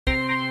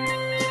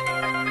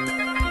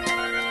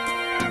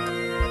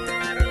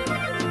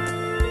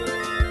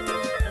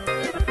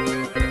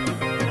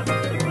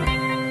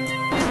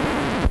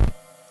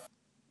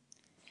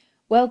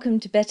Welcome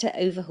to Better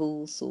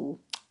Overhaul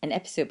Saul, an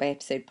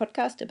episode-by-episode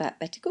podcast about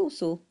Better Call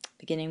Saul,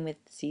 beginning with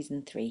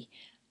Season 3.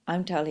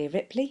 I'm Talia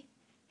Ripley.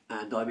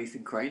 And I'm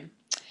Ethan Crane.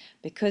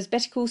 Because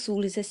Better Call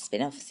Saul is a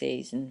spin-off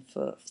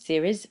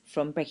series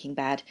from Breaking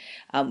Bad,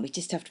 we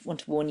just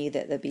want to warn you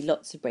that there'll be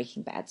lots of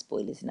Breaking Bad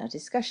spoilers in our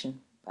discussion.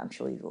 I'm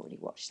sure you've already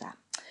watched that.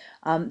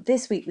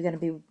 This week we're going to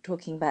be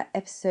talking about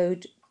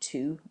Episode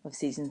 2 of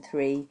Season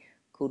 3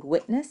 called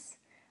Witness.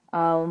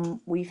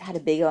 We've had a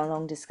big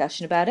long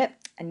discussion about it,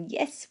 and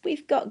yes,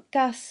 we've got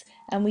Gus,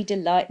 and we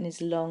delight in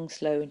his long,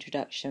 slow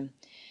introduction.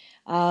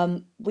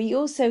 We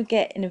also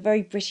get, in a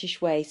very British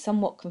way,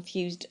 somewhat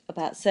confused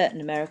about certain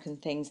American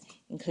things,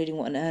 including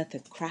what on earth a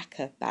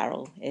Cracker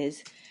Barrel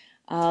is.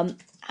 And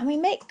we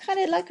make kind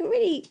of like a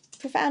really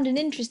profound and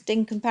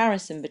interesting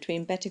comparison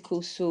between Better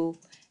Call Saul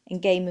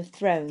and Game of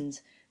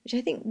Thrones, which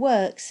I think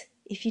works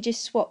if you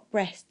just swap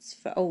breasts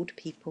for old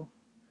people.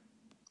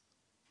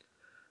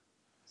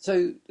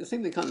 So the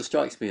thing that kind of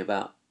strikes me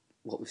about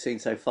what we've seen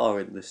so far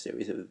in this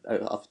series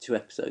after 2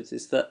 episodes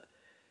is that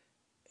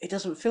it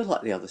doesn't feel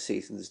like the other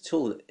seasons at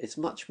all. It's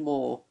much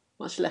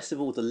less of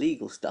all the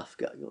legal stuff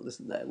going on,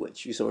 isn't there,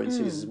 which you saw in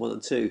seasons 1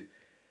 and 2.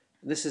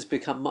 And this has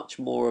become much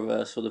more of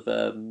a sort of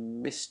a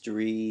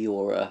mystery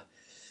or a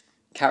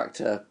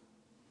character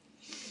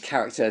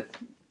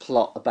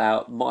plot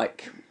about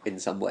Mike in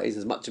some ways,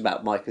 as much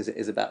about Mike as it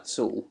is about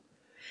Saul.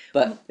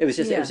 But it was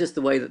just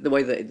the way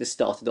that it just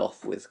started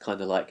off with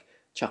kind of like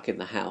Chuck in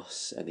the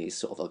house, and he's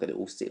sort of got it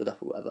all sealed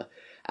up or whatever,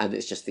 and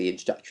it's just the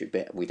introductory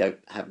bit, and we don't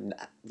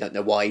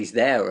know why he's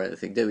there or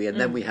anything, do we? And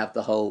then we have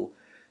the whole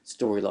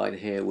storyline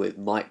here with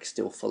Mike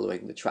still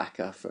following the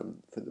tracker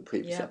from the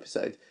previous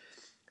episode,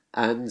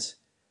 and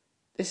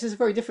this is a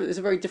very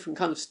different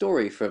kind of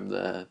story from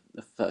the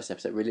first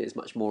episode. Really, it's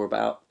much more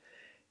about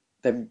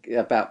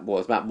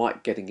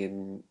Mike getting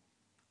in.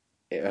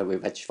 We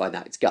eventually find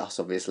out it's Gus,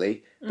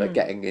 obviously, but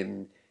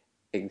getting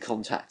in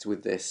contact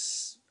with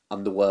this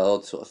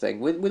underworld sort of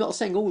thing. We're not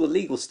saying all the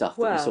legal stuff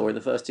that we saw in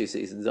the first 2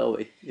 seasons, are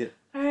we? Yeah.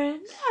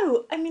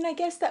 No, I mean, I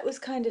guess that was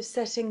kind of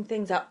setting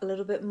things up a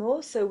little bit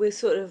more. So we're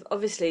sort of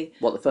obviously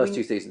the first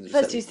 2 seasons.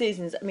 First 2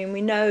 seasons. I mean, we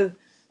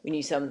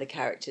knew some of the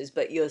characters,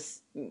 but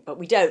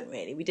we don't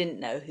really. We didn't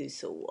know who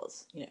Saul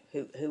was. You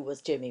know, who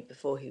was Jimmy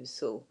before he was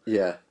Saul.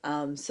 Yeah.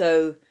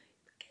 So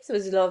I guess there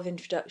was a lot of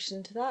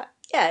introduction to that.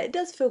 Yeah, it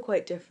does feel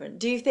quite different.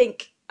 Do you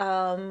think?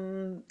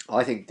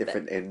 I think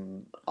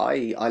different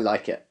I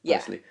like it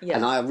personally,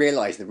 and I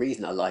realise the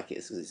reason I like it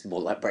is because it's more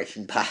like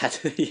Breaking Bad.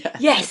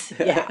 Yes,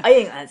 I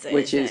think that's it.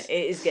 Which is it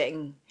is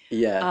getting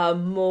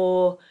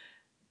more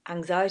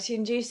anxiety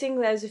inducing.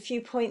 There's a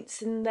few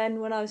points, and then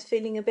when I was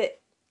feeling a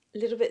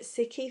little bit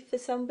sicky for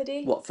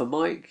somebody. What, for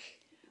Mike?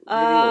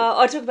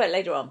 I'll talk about it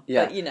later on.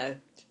 Yeah, but, you know.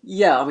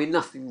 Yeah, I mean,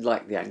 nothing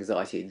like the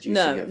anxiety inducing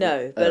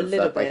but a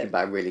little Breaking bit.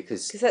 Bad, really,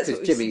 because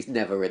Jimmy's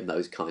never in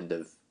those kind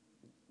of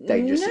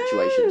dangerous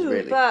situations,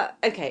 really. But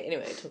okay,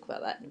 anyway, we'll talk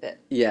about that in a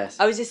bit. Yes,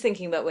 I was just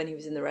thinking about when he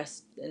was in the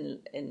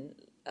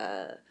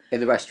in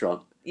the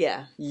restaurant.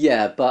 Yeah,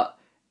 but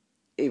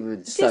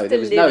even so, there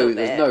was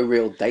no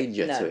real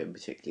danger to him,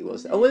 particularly,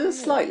 was there? Oh, well,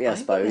 slightly, I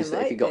suppose,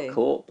 if he got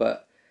caught,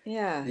 but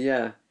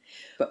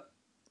but.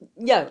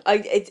 Yeah,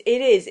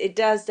 it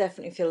does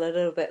definitely feel a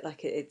little bit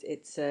like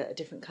it's a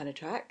different kind of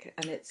track,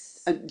 and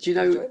it's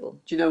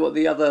enjoyable. Do you know what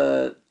the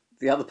other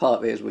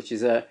part is, which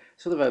is a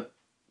sort of a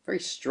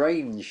very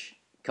strange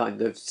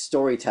kind of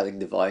storytelling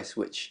device,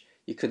 which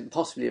you couldn't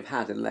possibly have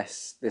had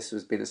unless this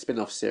has been a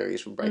spin-off series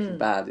from Breaking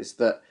Bad, is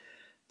that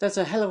there's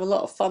a hell of a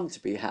lot of fun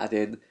to be had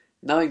in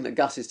knowing that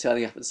Gus is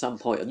turning up at some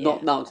point and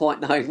not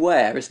quite knowing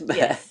where, isn't there?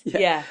 Yes.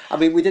 Yeah. I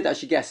mean, we did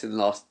actually guess in the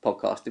last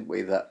podcast, didn't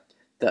we, that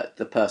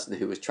the person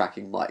who was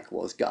tracking Mike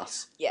was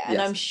Gus. Yeah,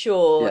 and I'm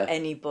sure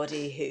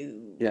anybody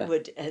who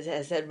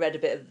has read a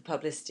bit of the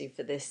publicity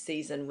for this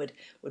season would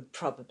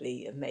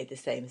probably have made the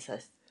same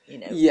assessment. You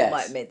know,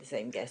 might have made the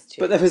same guess too.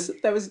 But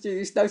there was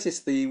you notice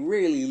the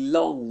really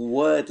long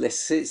wordless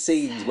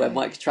scenes where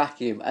Mike's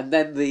tracking him, and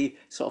then the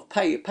sort of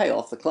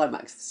payoff, the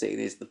climax of the scene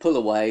is the pull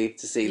away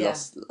to see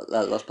Los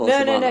Pollos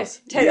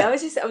Hermanos. No, totally.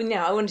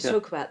 I wanted to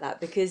talk about that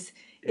because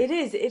it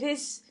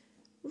is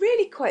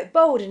really quite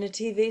bold in a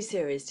TV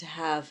series to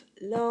have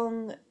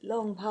long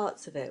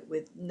parts of it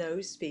with no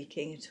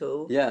speaking at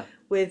all. Yeah.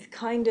 With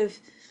kind of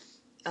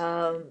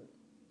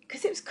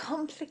because it was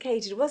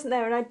complicated, wasn't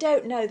there? And I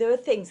don't know, there were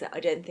things that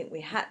I don't think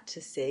we had to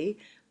see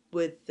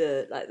with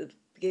the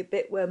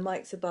bit where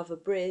Mike's above a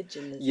bridge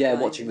and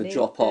watching the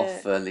drop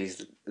off, and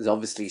there's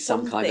obviously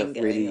some kind of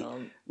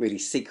really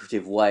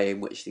secretive way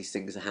in which these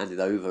things are handed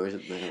over,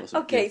 isn't there?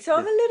 Okay, so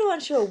I'm a little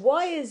unsure.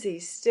 Why is he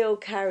still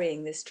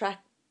carrying this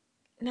track?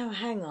 No,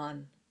 hang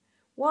on.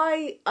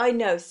 Why? I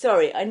know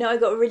I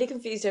got really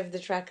confused over the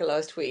tracker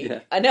last week.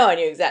 Yeah. I know I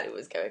knew exactly what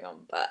was going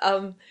on,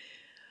 but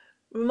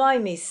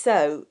remind me.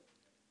 So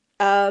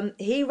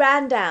he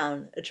ran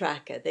down a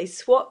tracker. They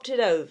swapped it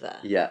over.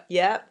 Yeah.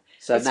 Yep.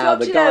 So now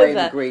the guy in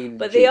the green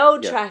but the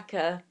old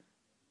tracker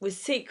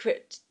was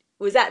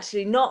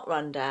actually not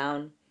run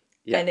down,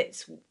 and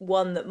it's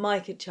one that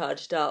Mike had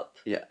charged up.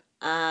 Yeah.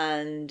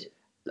 And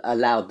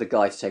allowed the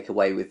guy to take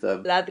away with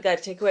them. Allowed the guy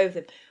to take away with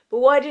him. But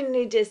why didn't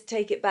he just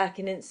take it back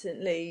and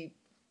instantly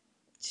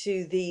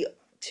to the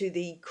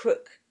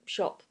crook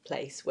shop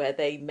place where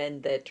they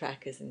mend their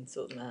trackers and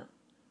sort them out?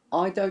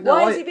 I don't know.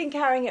 Why has he been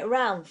carrying it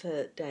around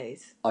for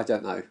days? I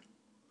don't know.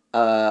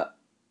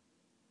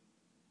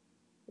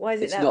 Why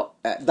is it It's now?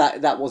 not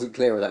that wasn't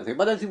clear. I don't think.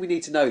 But I don't think we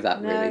need to know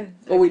that No, really.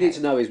 All we okay. need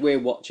to know is we're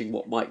watching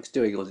what Mike's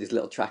doing on his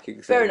little tracking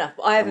thing. Fair enough.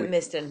 I haven't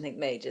missed anything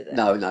major then.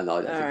 No, I don't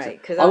All think right, so.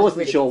 because I was wasn't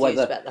really sure confused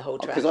whether about the whole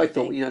because I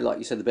thought thing. like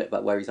you said the bit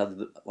about where he's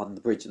on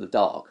the bridge in the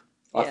dark.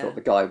 I Yeah. thought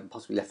the guy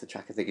possibly left the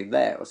tracker thing in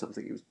there or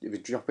something. He was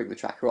dropping the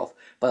tracker off,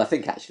 but I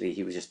think actually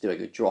he was just doing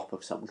a drop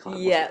of some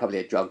kind. Yeah. Probably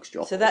a drugs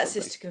drop. So or that's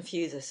something. just to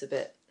confuse us a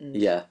bit. And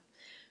Yeah,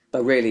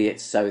 but really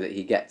it's so that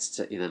he gets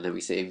to then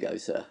we see him go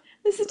to.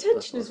 there's a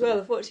tension as well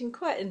of watching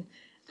quite an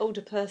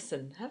older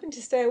person having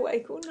to stay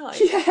awake all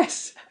night.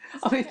 Yes,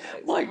 I mean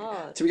It's Mike.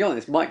 hard. To be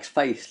honest, Mike's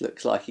face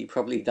looks like he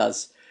probably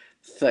does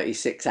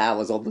 36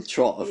 hours on the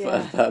trot of,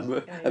 Yeah.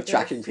 He of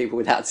tracking does. people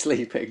without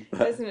sleeping. It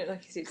doesn't look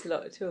like he sleeps a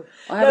lot at all.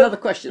 I have No. another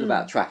question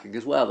about tracking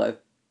as well, though.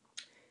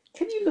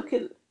 Can you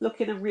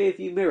look in a rear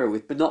view mirror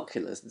with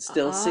binoculars and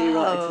still see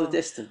right into the Oh.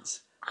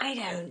 distance? I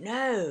don't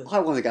know. I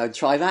want to go and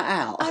try that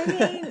out. I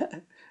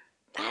mean,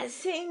 that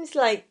seems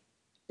like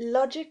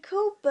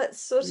logical, but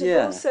sort of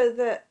Yeah. also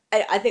that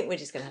I think we're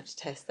just going to have to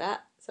test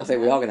that. I think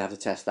we somehow. are going to have to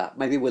test that.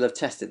 Maybe we'll have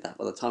tested that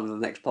by the time of the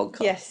next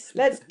podcast. Yes,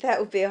 that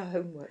will be our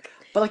homework.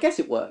 But I guess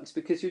it works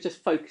because you're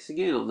just focusing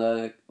in on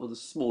the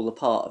smaller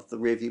part of the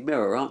rear view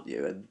mirror, aren't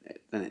you? And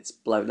then it's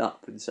blown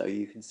up, and so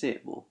you can see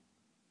it more.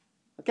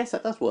 I guess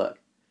that does work.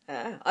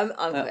 I'm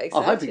quite excited.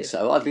 I'm hoping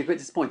so. I'd be a bit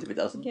disappointed if it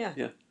doesn't. Yeah.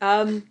 Yeah.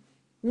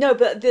 No,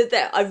 but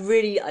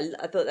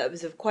I thought that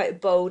was quite a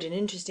bold and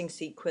interesting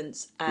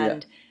sequence,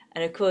 and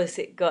of course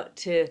it got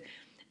to.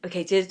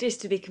 Okay,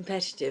 just to be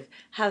competitive,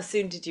 how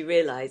soon did you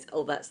realise?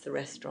 Oh, that's the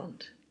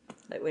restaurant.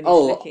 Like when he's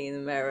looking in the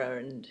mirror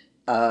and.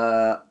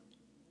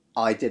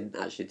 I didn't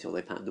actually until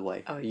they panned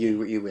away. Oh,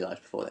 you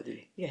realised before that, did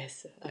you?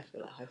 Yes, I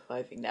feel like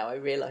high-fiving now. I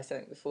realise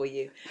something before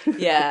you.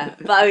 Yeah,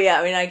 but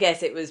I mean, I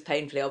guess it was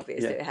painfully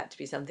obvious that it had to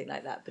be something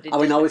like that. But it I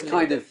did was look a little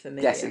kind bit of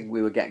familiar. guessing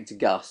we were getting to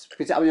Gus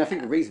because I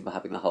think the reason for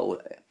having the whole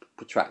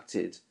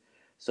protracted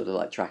sort of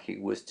like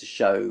tracking was to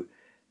show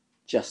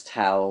just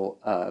how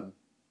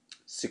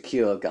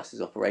secure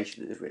Gus's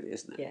operation is, really,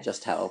 isn't it? Yes.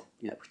 Just how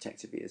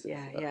protective he is.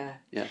 Yeah.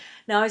 Yeah.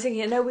 Now I was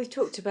thinking. I know we've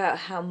talked about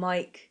how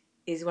Mike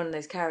is one of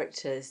those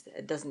characters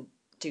that doesn't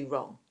do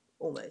wrong.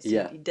 Almost.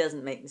 Yeah. He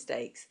doesn't make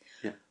mistakes.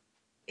 Yeah.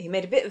 He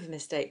made a bit of a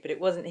mistake, but it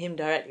wasn't him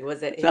directly,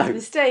 was it? His No.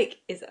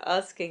 mistake is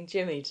asking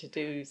Jimmy to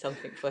do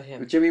something for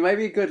him. Jimmy may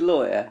be a good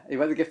lawyer. He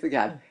won't the gift of the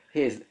gab.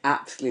 He is an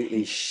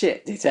absolutely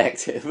shit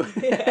detective.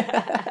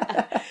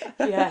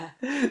 Yeah.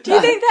 Do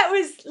you think that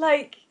was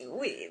like?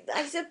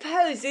 I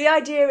suppose the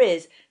idea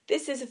is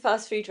this is a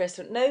fast food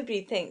restaurant.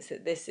 Nobody thinks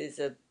that this is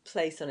a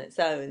place on its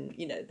own.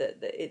 That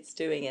it's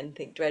doing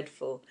anything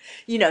dreadful.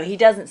 He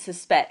doesn't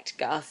suspect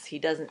Gus. He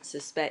doesn't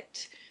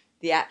suspect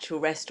the actual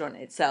restaurant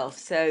itself.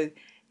 So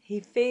he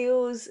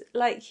feels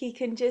like he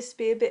can just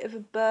be a bit of a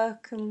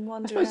Burke and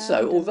wander I suppose so.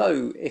 around and-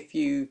 Although if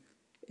you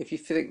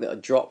think that a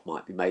drop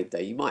might be made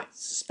there, you might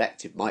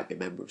suspect it might be a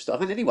member of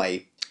staff. And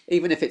anyway,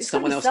 even if it's It's gotta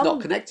someone be else some-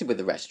 not connected with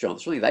the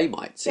restaurant, surely they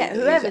might see. Yeah, that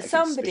he's whoever, acting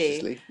somebody.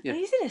 suspiciously. Yeah. And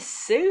he's in a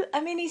suit. I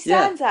mean, he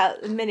stands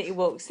out the minute he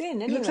walks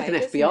in. Anyway, He looks like an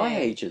doesn't FBI he?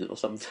 agent or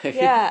something.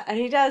 Yeah, and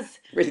he does.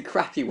 Really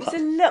crappy It's a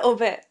one. little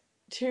bit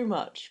too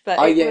much, but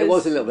It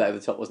was a little bit over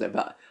the top, wasn't it?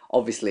 But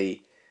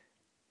obviously,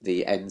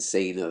 the end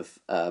scene of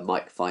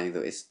Mike finding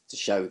that it's to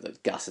show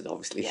that Gus had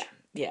obviously.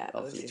 Yeah, obviously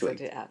obviously twigged.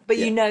 sorted it out. But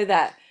Yeah. you know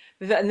that,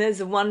 and there's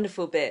a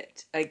wonderful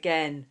bit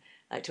again,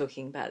 like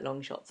talking about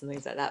long shots and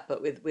things like that.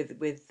 But with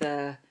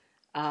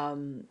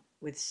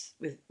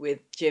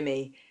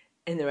Jimmy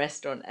in the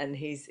restaurant, and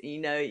he's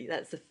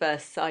that's the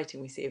first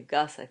sighting we see of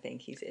Gus. I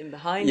think he's in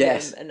behind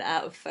Yes. him and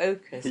out of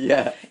focus.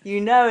 Yeah. It's You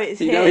him. know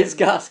it's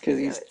Gus because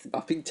You know he's it's-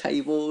 upping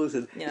tables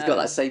and he's Yeah. got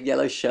that same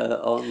yellow shirt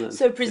on. And,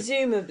 So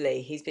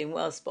presumably he's been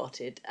well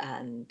spotted,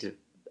 and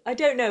I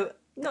don't know,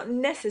 not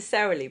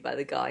necessarily by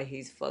the guy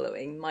who's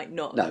following, might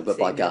not. No, have but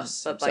by seen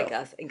Gus him, but by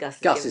himself. Gus, and Gus,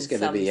 Gus has is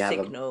given going to some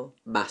have signal.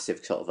 a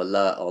massive sort of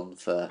alert on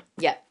for.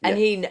 Yeah, and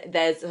Yeah.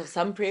 there's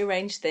some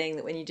prearranged thing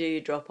that when you do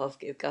your drop off,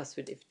 if Gus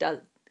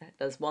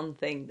does one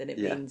thing, then it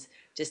Yeah. means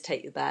just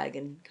take your bag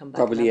and come back.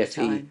 Probably another if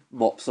he time.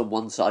 mops on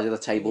one side of the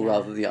table Yeah.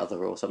 rather than the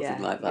other or something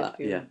Yeah, like that. if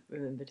you Yeah.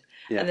 remembered.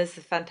 Yeah. And there's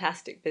the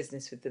fantastic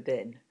business with the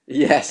bin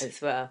Yes.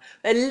 as well.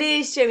 At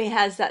least Jimmy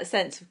has that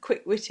sense of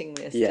quick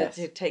wittingness Yes.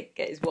 to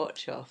get his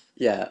watch off.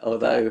 Yeah.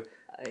 Although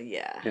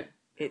Yeah. Yeah.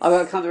 It's, I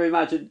kind of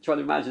trying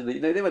to imagine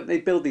that they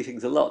build these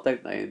things a lot,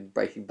 don't they? In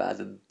Breaking Bad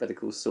and Better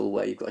Call Saul,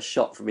 where you've got a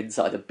shot from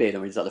inside a bin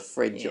or inside a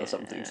fridge Yeah. or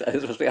something. So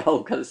there's supposed to be a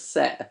whole kind of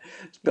set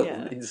built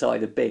Yeah.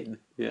 inside a bin.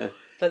 Yeah.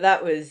 but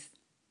that was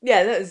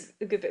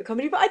a good bit of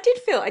comedy. But I did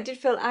feel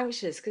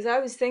anxious because I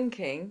was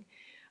thinking,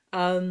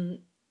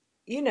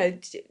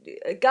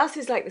 Gus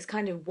is like this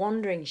kind of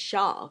wandering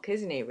shark,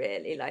 isn't he?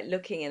 Really, like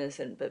looking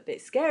innocent but a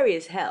bit scary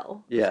as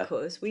hell. Yeah. Of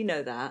course, we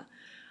know that.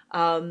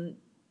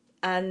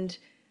 And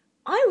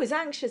I was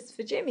anxious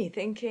for Jimmy,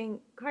 thinking,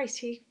 Christ,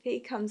 he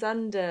comes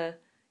under,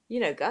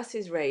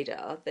 Gus's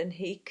radar, then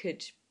he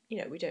could,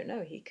 we don't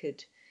know, he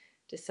could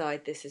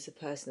decide this is a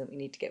person that we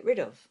need to get rid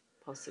of,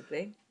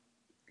 possibly.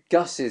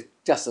 Gus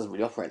doesn't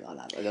really operate like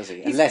that, though, does he?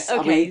 He's Unless I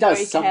mean, okay. he He's does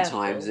very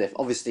sometimes. careful. If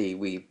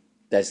obviously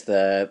there's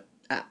the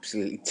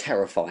absolutely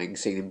terrifying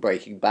scene in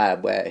Breaking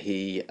Bad where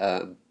he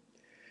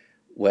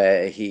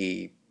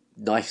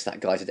knifes that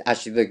guy to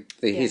actually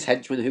his Yeah.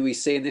 henchman who we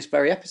see in this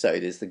very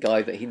episode is the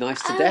guy that he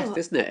knifes to death, Oh,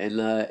 isn't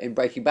it? In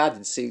Breaking Bad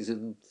in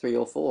season 3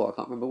 or 4, I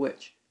can't remember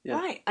which. Yeah,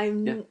 right.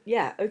 yeah,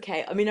 Yeah.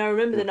 Okay. I mean, I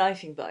remember yeah. the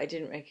knifing, but I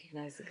didn't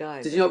recognize the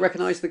guy. Did you But not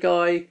recognise the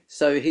guy?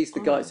 So he's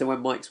the guy. oh, So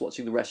when Mike's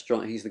watching the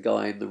restaurant, he's the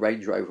guy in the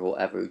Range Rover or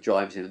whatever who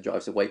drives in and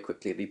drives away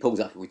quickly, and he pulls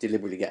up, and we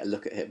deliberately get a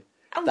look at him.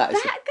 oh, That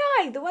is the that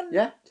guy, the one.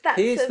 yeah. He That's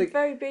is a the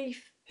very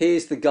brief,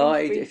 Here's the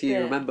guy, brief if you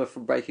bit. remember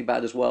from Breaking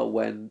Bad as well,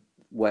 when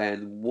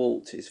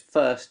Walt is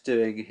first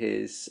doing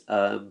his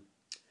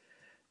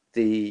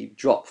the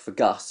drop for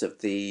Gus of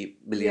the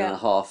million and Yeah. a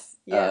half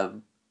Yeah.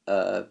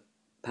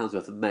 pounds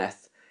worth of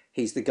meth.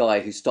 He's the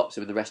guy who stops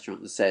him in the restaurant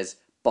and says,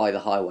 "By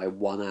the highway,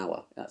 1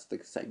 hour." That's the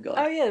same guy.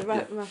 Oh yeah, Yeah,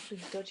 right. Roughly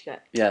dodgy guy.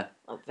 yeah,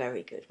 Oh,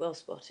 very good. Well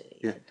spotted,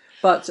 yeah. Ethan.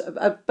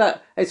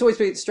 But it's always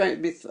been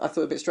strange. I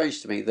thought a bit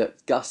strange to me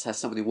that Gus has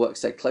someone who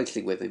works so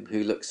closely with him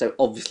who looks so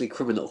obviously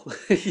criminal.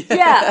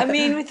 Yeah, I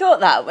mean, we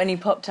thought that when he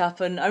popped up,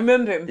 and I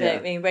remember him Yeah,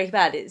 being Breaking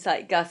Bad. It's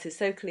like Gus is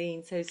so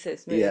clean, so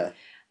smooth, yeah.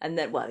 and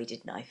then well, he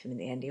did knife him in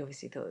the end. He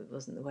obviously thought it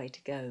wasn't the way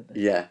to go, but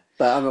Yeah,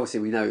 but obviously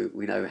we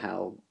know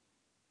how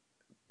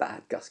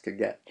bad Gus can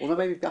get. Although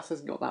maybe Gus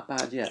hasn't got that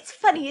bad yet. it's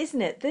funny,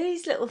 isn't it?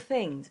 These little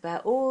things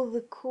about all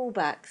the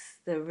callbacks,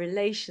 the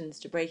relations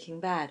to Breaking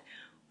Bad.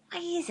 Why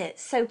is it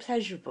so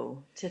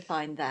pleasurable to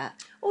find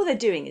that? All they're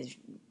doing is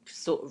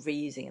sort of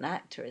reusing an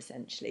actor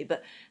essentially,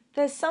 but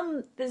it's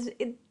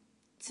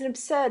an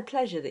absurd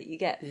pleasure that you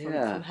get from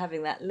Yeah.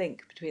 having that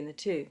link between the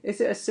two.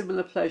 Is it a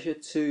similar pleasure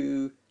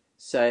to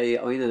say,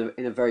 I mean,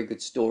 in a very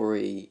good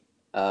story,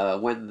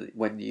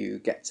 when you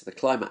get to the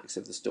climax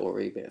of the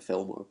story, be it a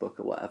film or a book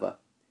or whatever,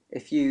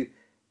 if you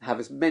have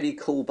as many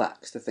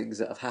callbacks to things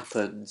that have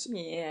happened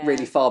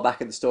really Yeah. far back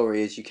in the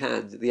story as you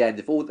can at the end,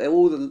 if all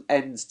the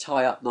ends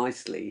tie up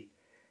nicely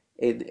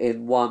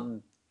in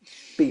one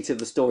beat of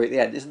the story at the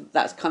end, isn't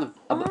that's kind of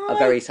a I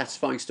very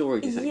satisfying story?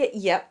 Do you think? Yeah,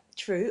 yep,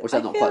 true. Or is I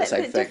that not feel quite the it a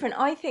same bit thing? different.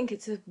 I think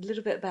it's a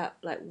little bit about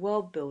like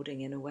world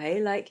building in a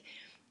way. Like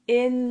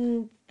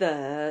in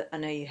I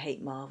know you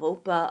hate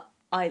Marvel, but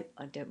I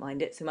don't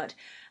mind it so much.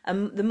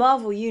 The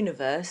Marvel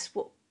universe,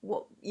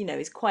 what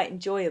is quite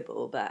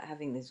enjoyable about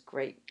having this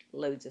great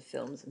loads of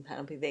films and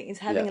panel thing is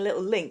having Yeah, a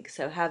little link.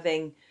 So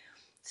having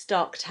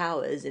Stark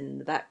Towers in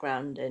the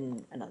background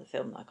in another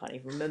film I can't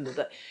even remember,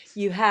 but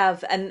you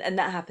have and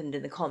that happened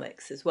in the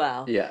comics as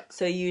well. yeah,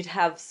 So you'd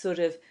have sort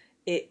of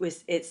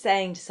it's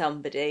saying to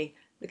somebody,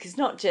 look, it's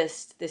not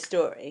just this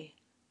story.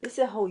 This is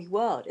a whole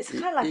world. It's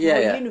kind of like a yeah,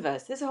 whole yeah.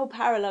 universe. There's a whole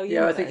parallel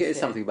Yeah, I think it universe is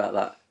here. something about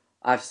that.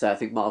 I have to say, I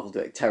think Marvel do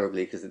it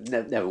terribly because it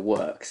never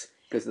works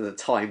because of the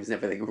times and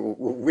everything are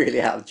all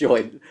really out of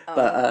joint.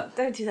 But Oh,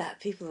 don't do that.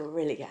 People will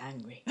really get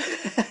angry.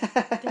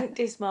 Don't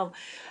do small.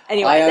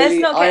 Anyway, let's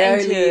not I get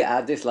only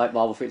into dislike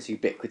Marvel for its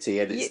ubiquity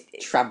and its you,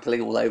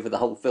 trampling all over the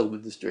whole film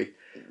industry.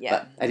 yeah.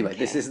 But anyway,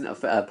 this Okay. isn't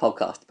a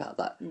podcast about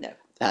that. No.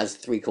 As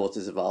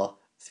 3/4 of our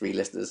 3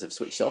 listeners have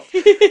switched off.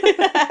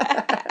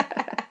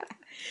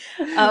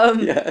 um,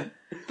 Yeah,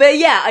 but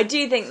yeah, I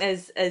do think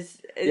there's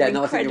as yeah. an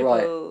No, I think you're right.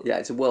 incredible. Yeah,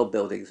 it's a world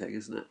building thing,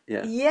 isn't it?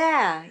 Yeah.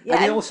 Yeah, And yeah,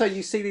 then and also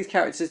you see these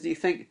characters and you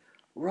think,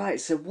 right,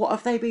 so what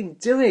have they been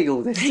doing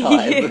all this yeah.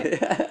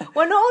 time?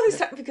 Well, not all this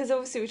time because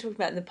obviously we're talking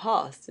about in the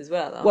past as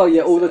well, aren't Well, we?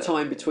 yeah, all the So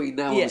time between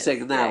now and yes,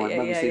 seeing now and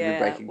when we see them in yeah.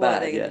 Breaking What are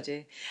Bad, they yeah. going to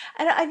do?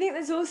 And I think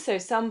there's also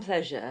some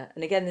pleasure,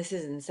 and again, this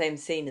is in the same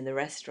scene in the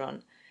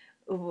restaurant,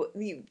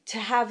 to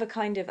have a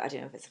kind of I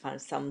don't know if it's a kind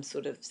of some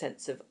sort of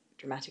sense of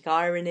dramatic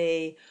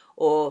irony,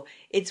 or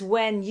it's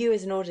when you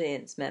as an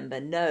audience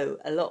member know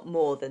a lot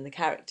more than the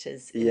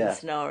characters in the Yeah,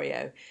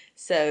 scenario.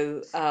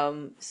 So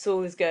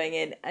Saul is going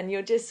in, and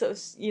you're just sort of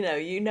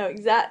you know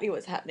exactly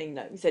what's happening.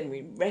 Like we said,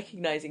 we're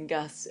recognizing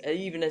Gus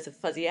even as a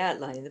fuzzy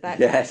outline in the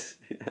background, yes.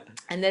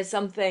 and there's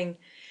something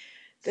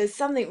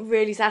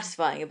really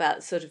satisfying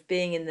about sort of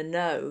being in the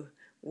know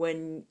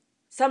when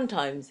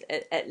sometimes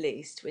at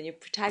least when your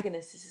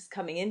protagonist is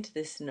coming into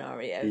this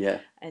scenario Yeah.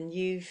 and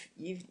you've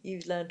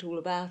learned all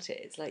about it.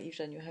 It's like you've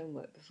done your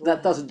homework That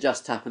beforehand. doesn't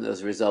just happen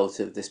as a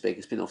result of this being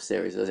a spin-off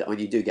series, does it? I mean,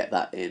 you do get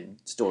that in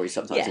stories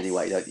sometimes Yes.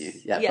 anyway, don't you?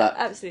 Yeah, Yeah,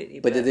 absolutely.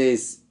 but it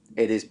is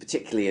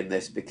particularly in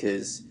this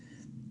because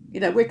we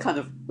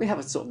have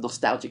a sort of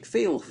nostalgic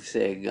feel for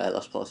seeing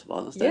Los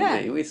Polos, don't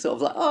Yeah. we? We're sort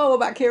of like, oh, we're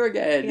back here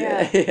again.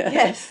 Yeah. Yeah.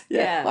 Yes.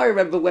 Yeah. Yeah. I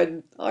remember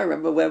when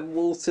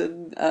Walt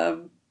and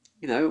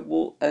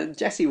Walt and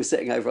Jesse were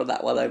sitting over on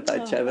that one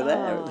bench over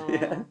there.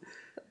 Yeah.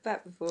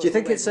 Back before. Do you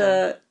think it it's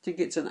went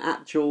wrong. an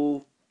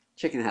actual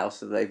chicken house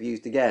that they've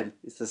used again?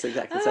 It's the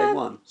exactly the same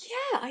one.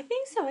 Yeah, I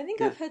think so. I think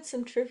Yeah. I've heard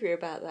some trivia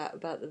about that,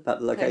 about the About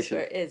the place location.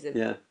 where it is. It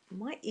Yeah.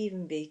 might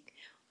even be.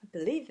 I'm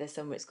believe there's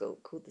somewhere it's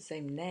called the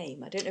same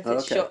name. I don't know if Oh,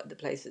 it's okay. shot at the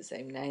place with the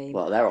same name.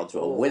 Well, they're on to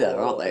a winner,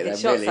 aren't they? If They're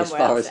it's shot really, as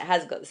somewhere far else as that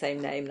has got the same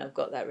name, and I've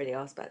got that really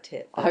arse back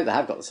tip. I hope they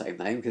have got the same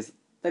name because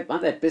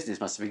their business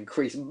must have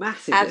increased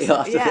massively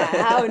after Yeah,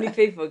 that. how many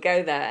people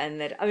go there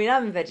and I mean,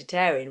 I'm a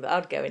vegetarian, but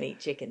I'd go and eat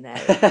chicken there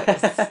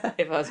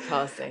if I was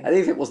passing. And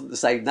even if it wasn't the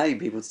same name,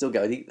 people would still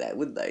go and eat there,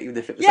 wouldn't they? Even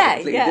if it was Yeah,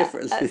 something completely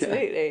different.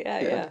 absolutely,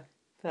 yeah.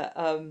 But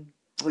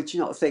Would you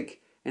not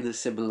think, in a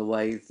similar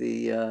way,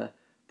 the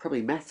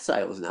probably meth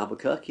sales in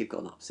Albuquerque have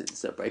gone up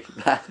since Breaking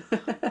Bad?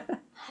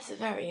 that's a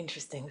very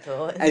interesting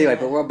thought. Anyway, it?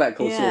 but we're on Better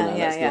Call Saul now.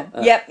 Yeah, Let's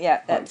not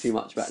yep. hark too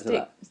much back to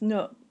that. It's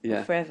not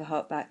Yeah. forever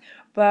hark back.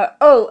 But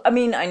I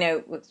mean, I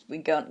know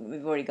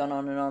we've already gone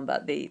on and on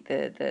about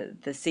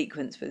the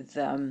sequence with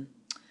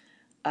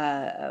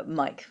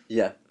Mike.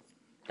 Yeah.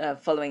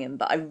 Following him,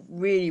 but I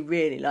really,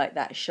 really like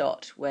that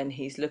shot when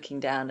he's looking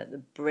down at the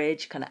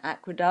bridge, kind of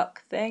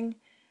aqueduct thing,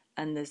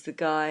 and there's the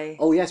guy.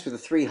 Oh yes, with the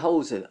three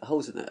holes in it.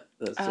 Archers.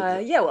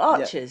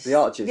 The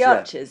archers. The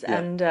archers,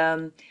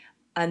 Yeah.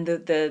 and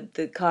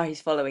the car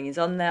he's following is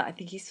on there. I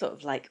think he's sort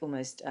of like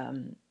almost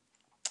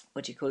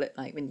what do you call it?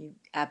 Like when you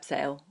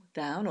abseil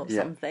down or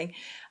something.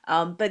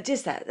 But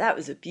just that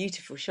was a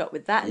beautiful shot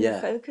with that in the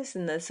focus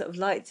and the sort of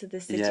lights of the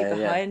city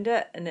behind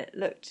it, and it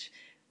looked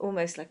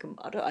almost like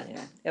I don't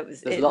know.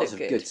 There's lots of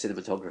good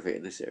cinematography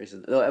in this series,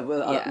 and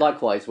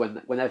likewise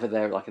whenever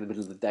they're like in the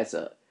middle of the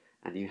desert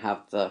and you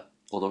have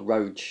on a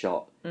road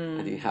shot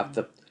and you have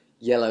the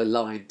yellow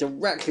line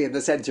directly in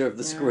the centre of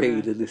the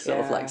screen and this sort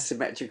of like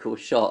symmetrical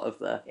shot of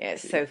the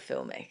it's so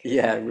filmic.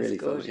 Really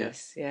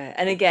gorgeous.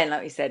 And again,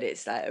 like we said,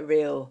 it's like a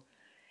real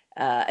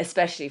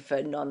especially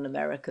for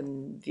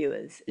non-American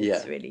viewers,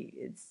 it's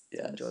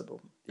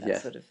enjoyable.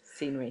 That sort of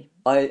scenery.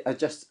 I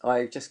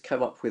just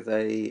came up with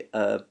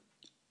a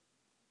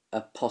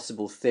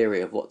possible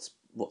theory of what's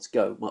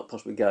might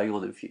possibly going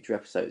on in future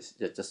episodes.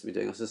 Just to be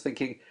doing. I was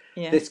thinking,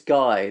 this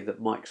guy that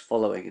Mike's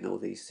following in all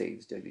these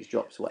scenes, doing these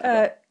drops, or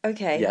whatever.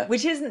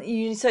 Which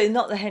isn't so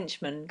not the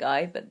henchman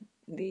guy, but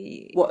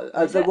the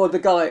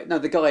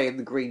the guy in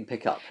the green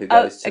pickup who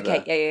goes to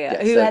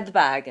who had the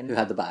bag and who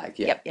had the bag.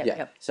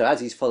 Yep. So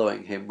as he's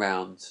following him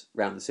round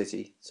the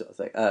city, sort of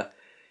thing,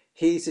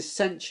 he's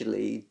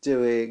essentially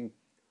doing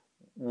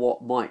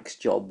what Mike's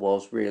job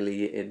was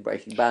really in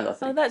Breaking Bad, I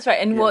think. Oh, that's right.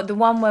 And what the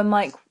one where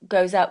Mike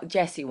goes out with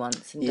Jesse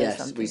once and does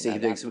something. We see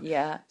him doing some.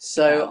 Yeah.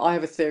 So I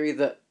have a theory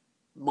that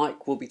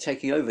Mike will be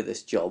taking over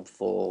this job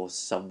for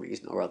some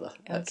reason or other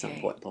at some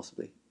point,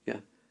 possibly. Yeah.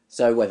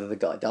 So whether the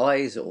guy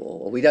dies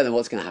or we don't know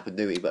what's going to happen,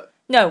 do we? But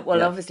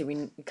obviously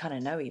we kind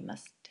of know he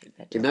must take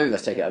that job. We know he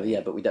must take it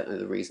over, but we don't know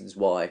the reasons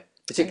why.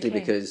 Particularly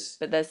because.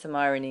 But there's some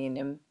irony in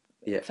him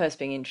first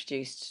being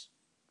introduced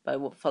by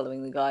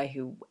following the guy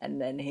and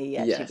then he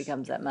actually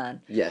becomes that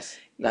man. Yes,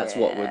 that's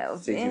what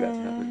would seem about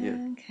to happen.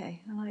 Yeah.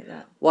 Okay, I like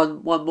that.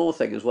 One more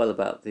thing as well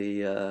about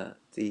the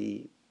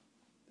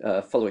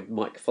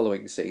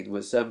following scene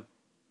was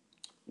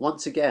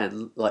once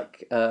again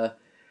like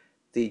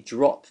the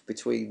drop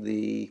between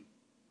the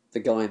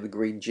guy in the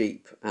green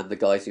Jeep and the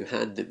guys who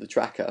hand him the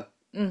tracker.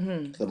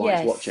 The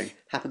Mike's watching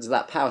happens at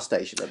that power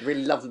station, that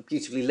really lovely,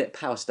 beautifully lit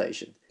power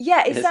station.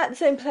 Yeah, is that the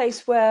same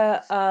place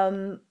where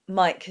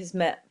Mike has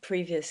met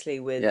previously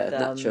with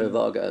Nacho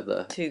Varga,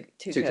 the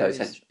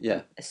Tuco's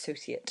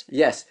associate?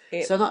 Yes,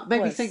 so that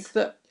made me think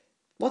that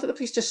why don't the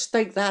police just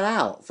stake that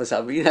out for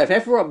something? You know, if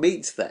everyone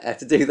meets there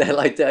to do their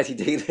like dirty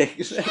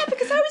dealings. Yeah,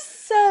 because I was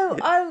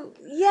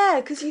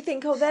because you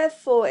think,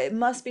 therefore it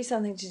must be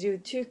something to do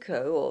with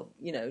Tuco or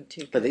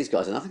Tuco. But these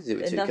guys have nothing to do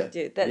with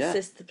Tuco. That's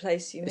just the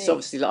place you meet. It's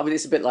obviously, I mean,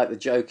 it's a bit like the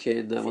joke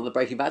in one of the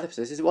Breaking Bad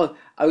episodes.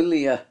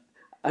 Only a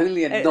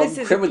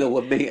non-criminal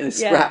would meet in a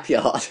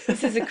scrapyard.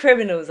 This is a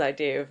criminal's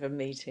idea of a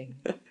meeting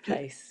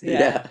place.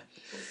 Yeah.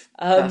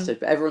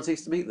 But everyone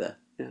seems to meet there.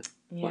 Yeah.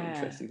 Quite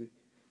interesting.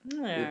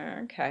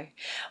 Okay.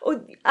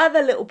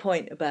 Other little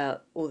point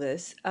about all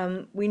this.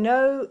 We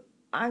know.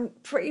 I'm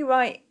pretty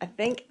right, I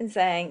think, in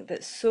saying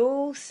that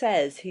Saul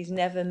says he's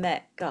never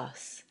met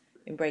Gus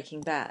in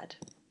Breaking Bad.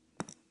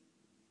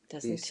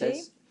 Doesn't he?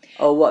 Says,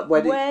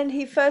 when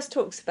he first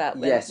talks about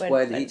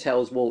when he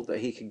tells Walt that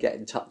he can get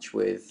in touch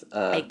with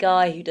a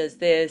guy who does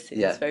this.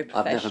 He's very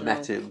professional. I've never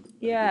met him.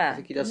 Yeah, I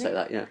think he does say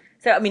that. Yeah.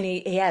 So I mean,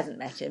 he hasn't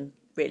met him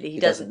really. He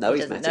doesn't know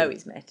he's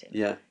met him.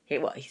 Yeah.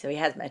 So he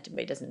has met him,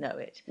 but he doesn't know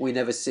it. We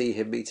never see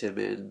him meet him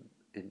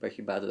in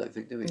Breaking Bad, I don't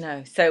think, do we?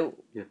 No. So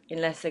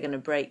unless they're going to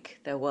break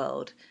their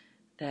world,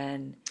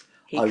 then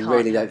he can't. I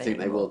really don't think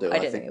they will do. I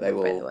think they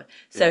will.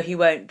 So he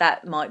won't.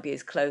 That might be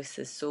as close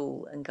as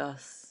Saul and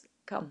Gus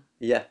come.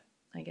 Yeah.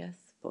 I guess.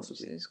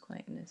 Possibly. Which is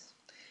quite nice.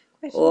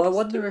 Or I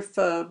wonder if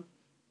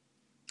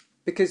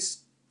because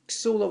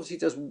Saul obviously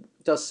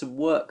does some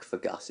work for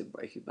Gus in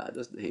Breaking Bad,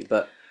 doesn't he?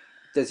 But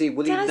will he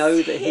know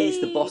that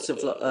he's the boss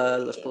of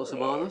Los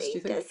Hermanos? Do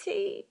you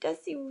think? Does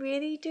he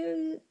really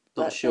do?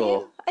 Not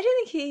sure. I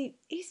don't think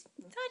he's.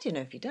 I don't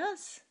know if he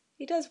does.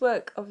 He does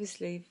work,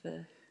 obviously,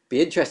 for.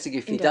 Be interesting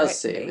if he does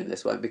see him in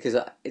this one, because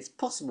it's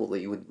possible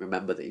that you wouldn't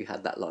remember that you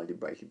had that line in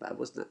Breaking Bad,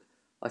 wasn't it?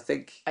 I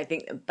think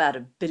about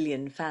 1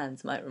 billion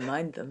fans might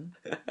remind them.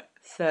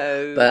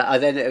 So But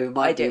then it I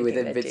might be don't think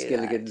within they'd Vince do that.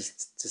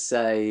 Gilligan's to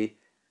say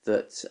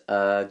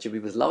that Jimmy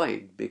was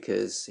lying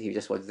because he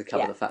just wanted to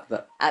cover Yeah, the fact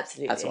that. That's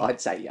what absolutely.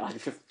 I'd say. Yeah,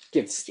 I'd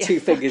give Yeah, two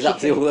fingers up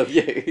fuck to you, all of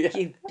you. Yeah.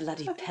 you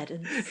bloody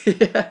pedants.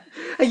 Yeah.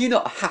 Are you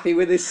not happy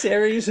with this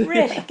series?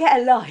 Really, get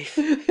a life.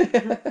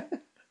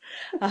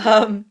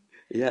 Um,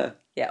 Yeah.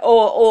 yeah,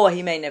 or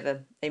he may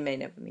never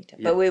meet up.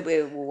 Yeah. But we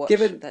will watch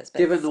Given that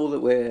given space. all that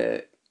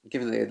we're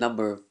given the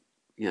number of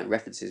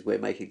references we're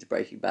making to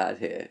Breaking Bad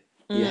here,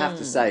 you have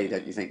to say,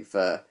 don't you think,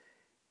 for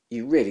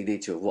you really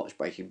need to have watched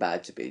Breaking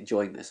Bad to be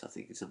enjoying this, I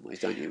think, in some ways,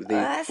 don't you? With the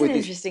That's an with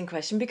these interesting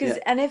question because,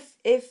 yeah. and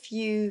if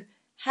you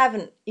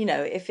haven't,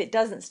 if it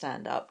doesn't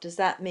stand up, does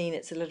that mean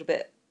it's a little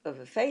bit of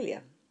a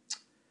failure?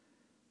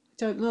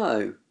 Don't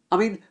know. I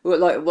mean, well,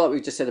 like what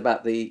we just said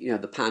about the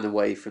the pan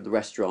away from the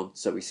restaurant,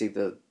 so we see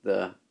the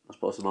I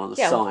suppose them on the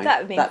Yeah, well, sign. that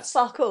would mean That's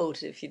fuck all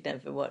if you'd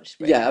never watched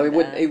yeah. I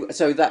Breaking mean, Bad.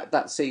 so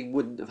that scene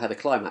wouldn't have had a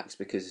climax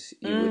because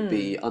you would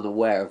be Mm,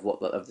 unaware of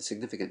of the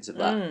significance of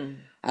that, mm,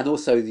 and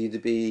also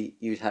you'd be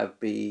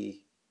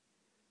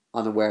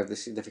unaware of the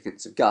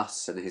significance of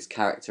Gus and his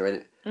character in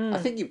it. I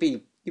mm. think you'd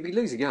be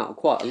losing out on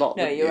quite a lot,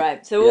 No, wouldn't you're you?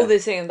 right. So all Yeah.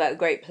 this thing about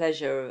great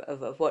pleasure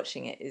of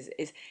watching it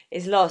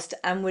is lost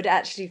and would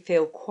actually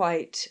feel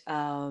quite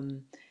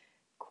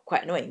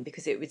annoying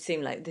because it would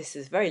seem like this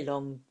is a very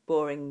long,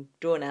 boring,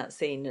 drawn out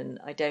scene and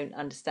I don't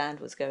understand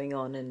what's going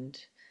on and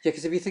Yeah,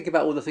 because if you think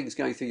about all the things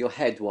going through your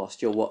head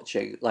whilst you're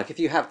watching, like if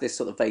you have this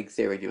sort of vague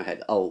theory in your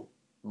head, oh,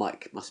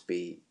 Mike must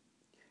be,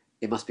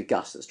 it must be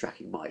Gus that's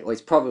tracking Mike, or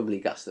it's probably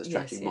Gus that's yes,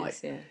 tracking Mike.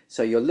 yes, yeah.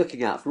 So you're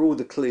looking out for all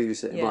the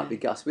clues that it might Yeah. be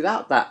Gus.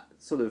 Without that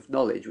sort of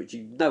knowledge, which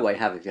you no way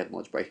have if you hadn't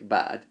watched Breaking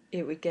Bad,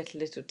 It would get a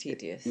little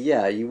tedious.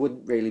 yeah, you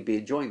wouldn't really be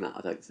enjoying that,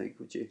 I don't think,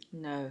 would you?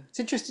 No. It's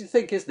interesting to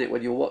think, isn't it,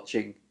 when you're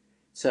watching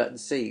certain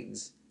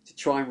scenes to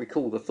try and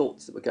recall the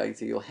thoughts that were going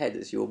through your head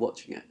as you were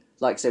watching it.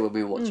 Like, say, when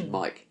we were watching Mm.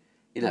 Mike,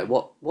 Mm.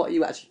 what are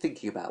you actually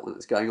thinking about when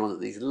it's going on in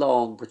these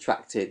long,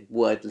 protracted,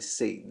 wordless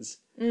scenes?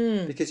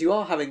 Mm. Because you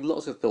are having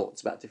lots of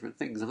thoughts about different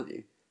things, aren't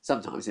you?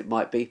 Sometimes it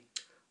might be,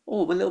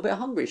 oh, I'm a little bit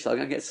hungry, shall I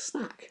go and get a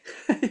snack?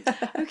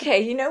 Okay,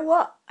 you know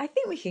what? I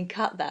think we can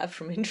cut that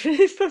from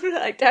interest.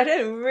 Like, I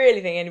don't really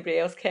think anybody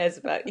else cares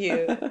about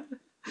you.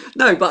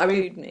 No, but What's I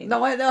mean, food mean?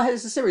 no,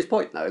 it's a serious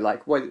point though.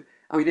 Like, when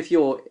I mean, if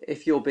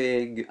you're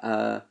being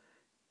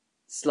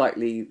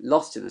slightly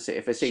lost in the scene.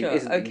 If a scene Sure,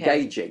 isn't okay.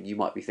 engaging, you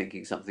might be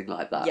thinking something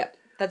like that. Yep,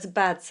 that's a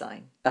bad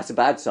sign. That's a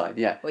bad sign,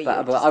 yeah. Well, you're But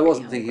I just really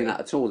wasn't thinking that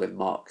hungry. at all in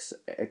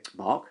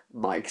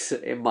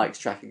Mike's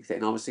tracking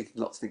thing. I was thinking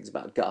lots of things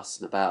about Gus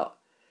and about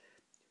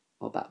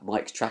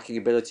Mike's tracking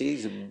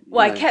abilities and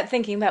Well, I kept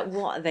thinking about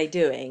what are they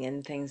doing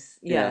and things.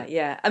 Yeah, yeah,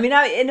 yeah. I mean,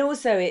 and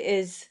also it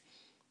is,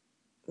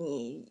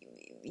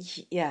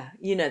 yeah.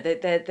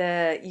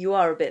 They're you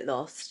are a bit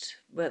lost,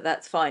 but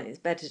that's fine. It's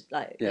better,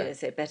 like yeah,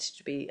 say, better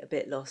to be a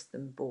bit lost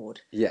than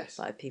bored yes,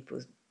 by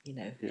people's.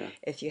 yeah,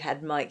 If you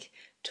had Mike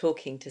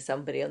talking to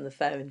somebody on the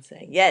phone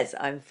saying, "Yes,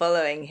 I'm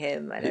following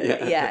him," and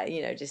yeah,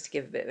 yeah, just to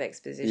give a bit of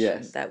exposition,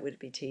 yes, that would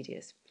be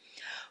tedious.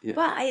 yeah,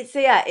 But it's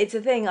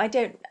a thing. I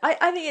think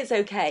it's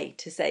okay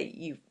to say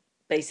you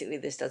basically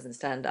this doesn't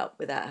stand up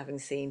without having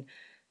seen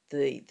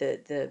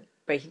the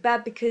Breaking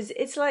Bad because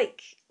it's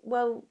like,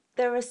 well,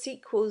 there are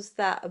sequels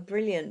that are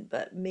brilliant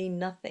but mean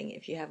nothing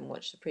if you haven't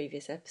watched the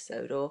previous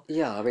episode,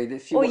 yeah. I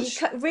mean, or you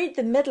read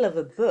the middle of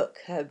a book.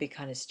 That would be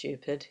kind of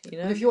stupid, you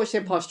if know? you watched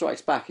Empire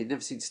Strikes Back and you've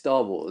never seen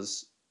Star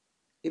Wars,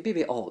 it'd be a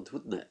bit odd,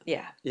 wouldn't it?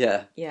 Yeah,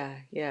 Yeah. yeah,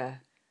 yeah.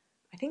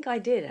 I think I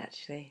did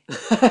actually.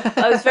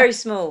 I was very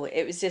small.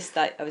 It was just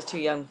like I was too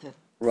young for.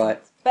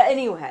 Right. But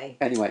anyway,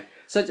 Anyway,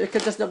 so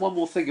just one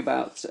more thing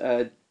about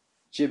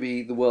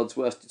Jimmy, the world's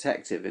worst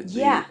detective, in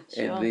yeah,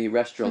 in sure. the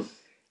restaurant.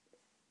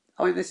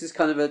 I mean, this is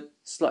kind of a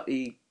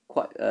slightly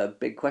quite a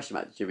big question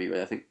about Jimmy.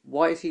 Really, I think.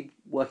 Why is he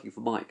working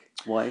for Mike?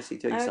 Why is he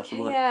doing stuff for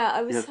Okay, Mike? yeah, I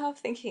Yeah, was half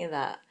thinking of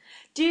that.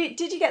 Did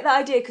you get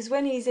that idea? Because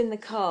when he's in the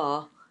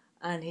car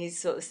and he's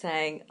sort of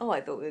saying, "Oh,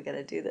 I thought we were going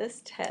to do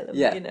this," tell him,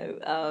 yeah.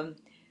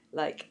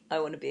 like I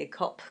want to be a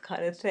cop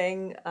kind of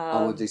thing.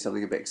 I want to do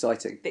something a bit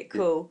exciting. Bit Yeah,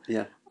 cool.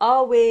 yeah,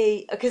 Are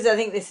we? Because I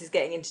think this is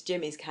getting into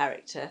Jimmy's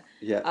character.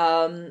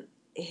 yeah.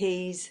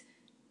 He's.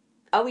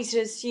 Are we to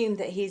assume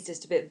that he's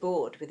just a bit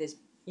bored with his?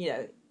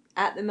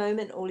 At the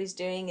moment, all he's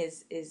doing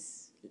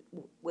is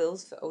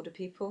wills for older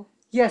people.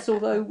 Yes,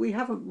 although we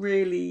haven't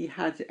really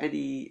had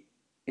any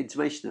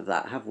intimation of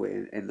that, have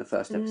we, in the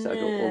first episode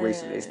or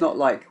recently? No,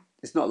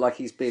 It's not like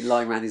he's been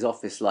lying around his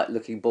office like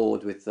looking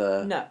bored with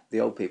no, the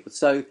old people.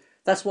 So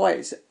that's why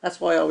I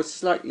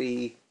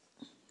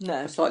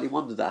no. slightly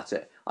wondered at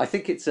it. I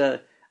think it's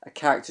a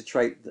character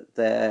trait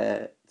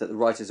that the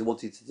writers are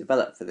wanting to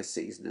develop for this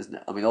season, isn't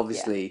it? I mean, Yeah.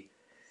 obviously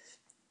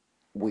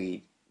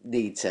we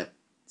need to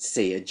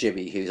see a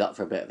Jimmy who's up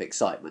for a bit of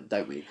excitement,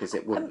 don't we? Because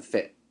it wouldn't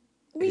fit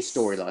We've his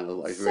storyline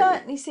otherwise, really.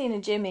 certainly seen a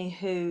Jimmy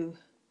who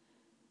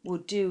will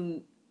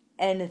do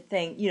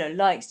anything,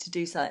 likes to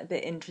do something a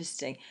bit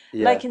interesting.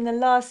 Yeah. Like in the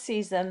last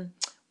season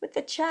with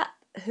the chap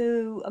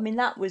who, I mean,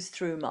 that was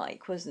through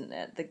Mike, wasn't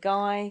it? The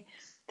guy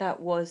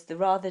that was the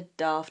rather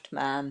daft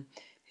man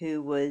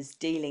who was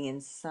dealing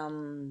in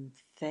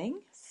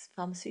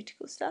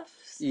pharmaceutical stuff.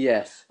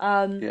 Yes.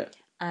 Um, Yeah.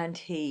 and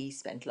he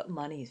spent a lot of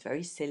money. He's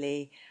very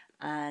silly,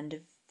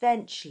 and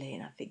eventually,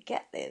 and I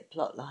forget the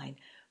plot line,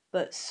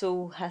 but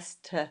Saul has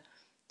to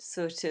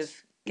sort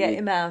of get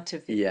him out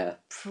of. Yeah.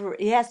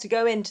 He has to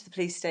go into the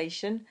police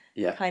station,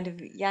 Yeah. kind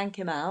of yank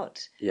him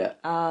out. Yeah.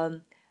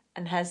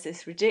 And has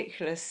this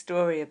ridiculous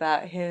story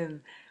about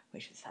him,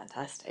 which is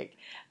fantastic,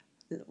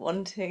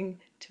 wanting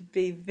to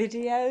be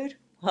videoed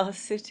while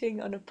sitting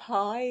on a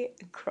pie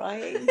and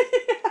crying.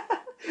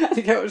 I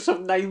think there was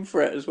some name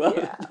for it as well.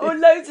 Yeah, or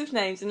loads of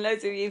names and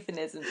loads of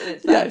euphemisms, and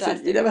it's fantastic.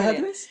 So you never brilliant.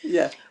 heard of this?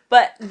 Yeah.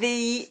 But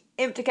the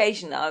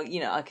implication,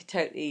 I could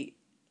totally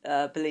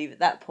believe at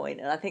that point,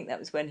 and I think that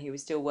was when he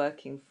was still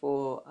working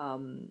for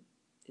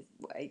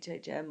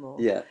HHM, or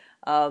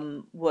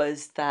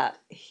was that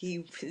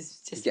he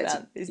was just he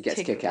gets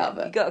a kick out of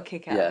it. He got a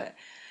kick out of it.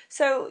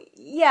 So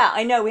yeah,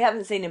 I know we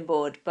haven't seen him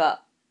bored,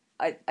 but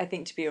I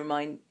think to be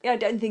reminded, I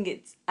don't think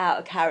it's out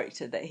of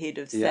character that he'd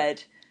have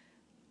said.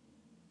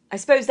 I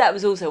suppose that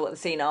was also what the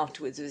scene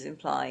afterwards was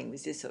implying,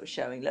 was just sort of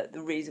showing, look,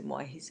 the reason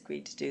why he's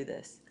agreed to do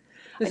this.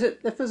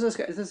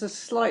 There's a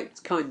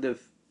slight kind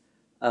of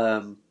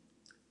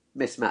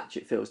mismatch,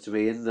 it feels to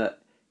me, in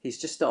that he's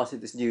just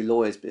started this new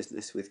lawyer's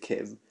business with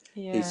Kim.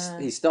 Yeah.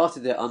 He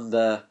started it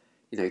under,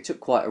 he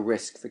took quite a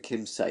risk for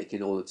Kim's sake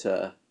in order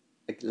to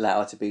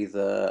allow her to be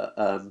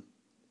the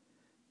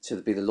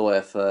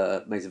lawyer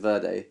for Mesa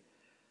Verde.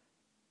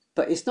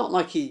 But it's not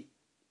like he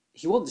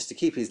wants to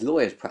keep his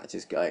lawyer's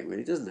practice going,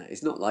 really, doesn't it?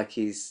 It's not like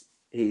he's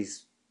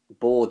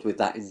bored with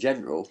that in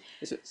general.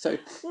 So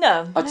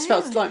no, I just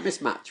felt a slight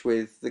mismatch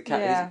with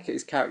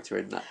his character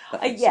in that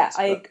instance,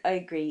 I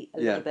agree a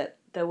little bit.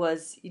 There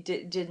was,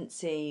 didn't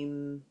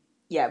seem,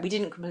 we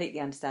didn't completely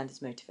understand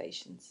his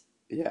motivations.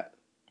 Yeah.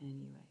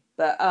 Anyway,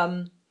 but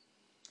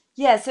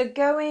so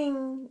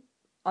going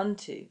on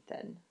to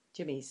then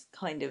Jimmy's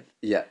kind of,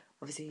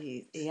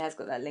 obviously he has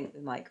got that link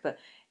with Mike, but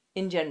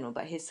in general,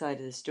 about his side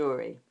of the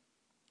story.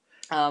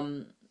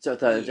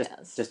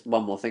 Just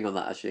one more thing on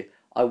that, actually.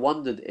 I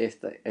wondered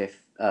if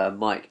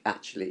Mike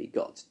actually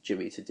got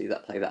Jimmy to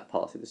play that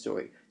part of the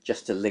story,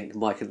 just to link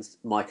Mike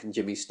and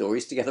Jimmy's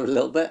stories together a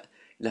little bit.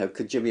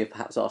 Could Jimmy have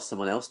perhaps asked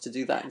someone else to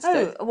do that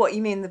instead? Oh, what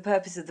you mean, the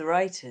purpose of the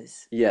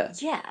writers? Yeah.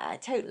 Yeah,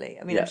 totally.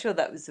 I mean, I'm sure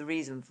that was the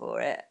reason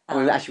for it.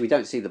 Actually, we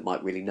don't see that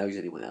Mike really knows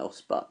anyone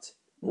else, but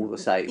all the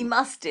same, he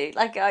must do.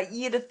 Like,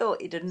 you'd have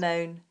thought he'd have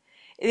known.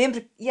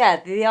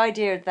 The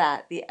idea of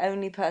that, the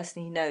only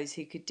person he knows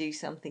who could do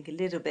something a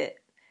little bit,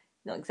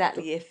 not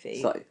exactly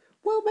iffy.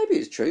 Well, maybe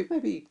it's true.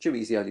 Maybe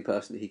Jimmy's the only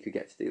person that he could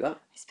get to do that. I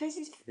suppose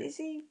is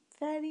he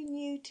fairly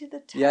new to the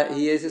town? Yeah,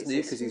 he is, isn't he?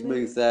 Because he's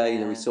moved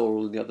there. We saw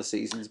all the other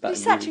seasons.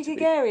 He's such a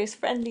gregarious,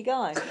 friendly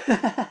guy.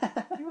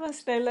 He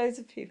must know loads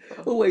of people.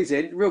 Always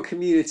in, real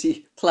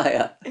community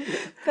player.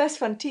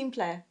 First one, team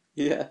player.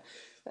 Yeah.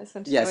 First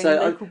one to join the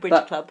local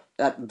bridge club.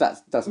 That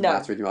doesn't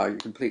matter anymore. You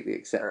completely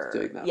accept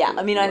doing that. Yeah,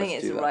 I think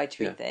it's a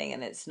writery thing,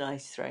 and it's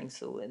nice throwing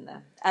Saul in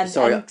there. And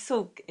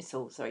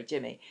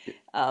Jimmy,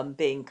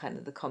 being kind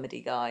of the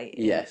comedy guy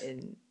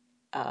is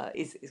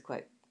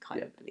quite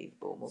kind of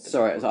believable.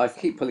 Sorry, I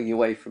keep pulling you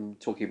away from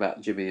talking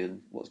about Jimmy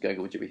and what's going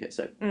on with Jimmy here.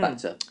 So back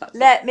to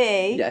let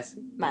me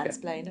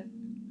mansplainer.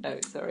 No,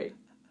 sorry.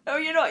 No,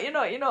 you're not.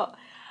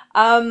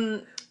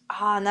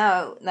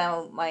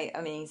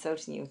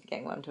 Insulting you and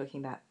forgetting what I'm talking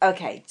about.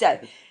 Okay, so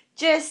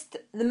just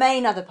the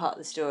main other part of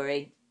the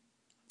story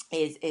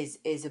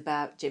is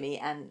about Jimmy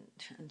and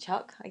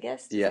Chuck, I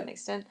guess, to some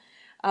extent.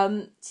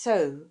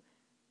 So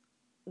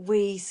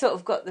we sort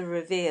of got the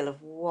reveal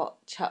of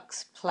what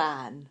Chuck's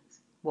plan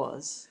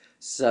was.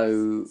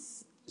 So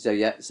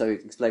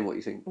explain what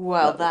you think.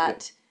 Well,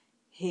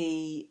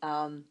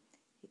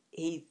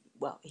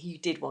 he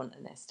did want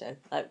Ernesto.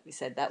 Like we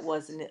said, that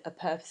wasn't a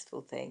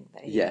purposeful thing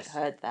that he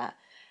heard that.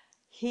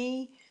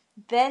 He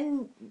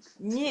then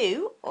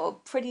knew, or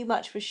pretty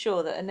much was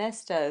sure, that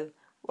Ernesto,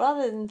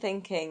 rather than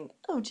thinking,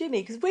 oh,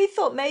 Jimmy, because we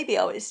thought maybe,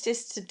 it's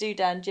just to do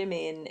down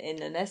Jimmy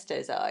in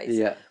Ernesto's eyes.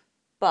 Yeah.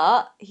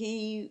 But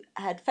he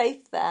had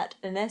faith that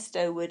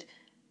Ernesto would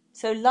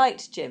so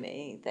liked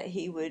Jimmy that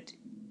he would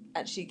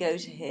actually go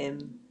to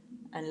him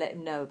and let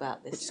him know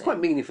about this. Which is quite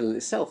meaningful in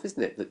itself,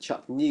 isn't it? That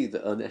Chuck knew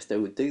that Ernesto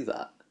would do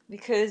that.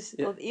 Because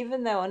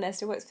even though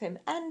Ernesto works for him,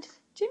 and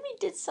Jimmy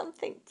did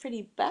something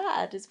pretty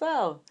bad as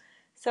well.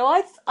 So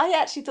I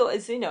actually thought,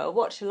 as I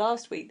watched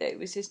last week, that it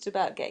was just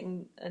about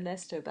getting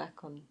Ernesto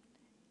back on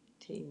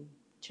Team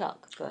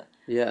Chuck, but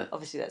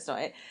obviously that's not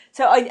it.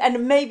 So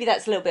and maybe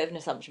that's a little bit of an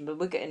assumption, but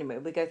we'll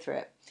go through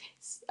it.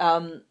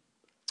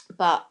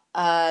 But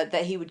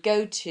that he would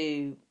go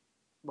to,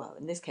 well,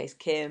 in this case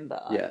Kim,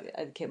 but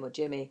either Kim or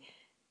Jimmy.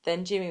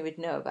 Then Jimmy would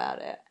know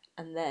about it,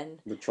 and then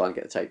would try and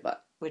get the tape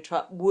back.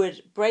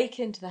 Would break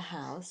into the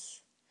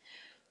house.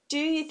 Do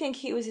you think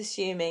he was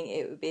assuming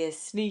it would be a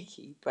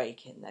sneaky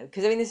break-in, though?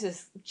 Because, this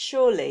was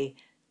surely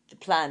the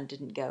plan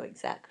didn't go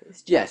exactly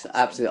as Yes,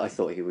 absolutely. I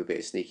thought he would be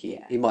a sneaky.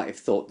 Yeah. He might have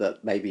thought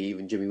that maybe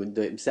even Jimmy wouldn't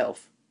do it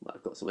himself. Might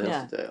have got someone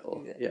else to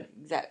do it.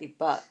 Exactly.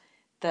 But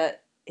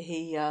that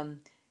he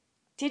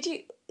Did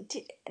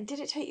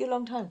it take you a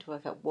long time to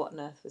work out what on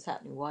earth was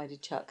happening? Why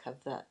did Chuck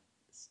have that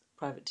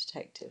private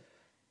detective?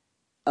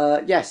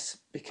 Yes,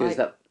 because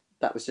I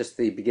that was just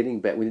the beginning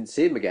bit. We didn't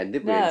see him again,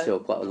 did we? No. Until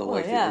quite a long Oh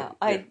way through yeah.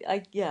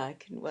 the yeah. I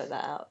couldn't work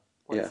that out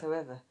Yeah.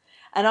 whatsoever.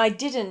 And I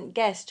didn't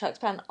guess Chuck's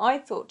plan. I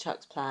thought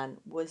Chuck's plan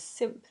was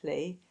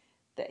simply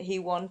that he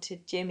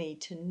wanted Jimmy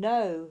to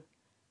know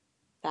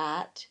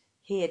that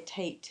he had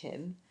taped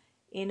him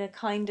in a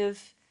kind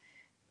of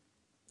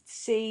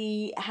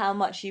see how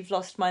much you've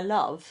lost my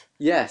love.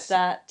 Yes,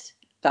 That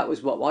that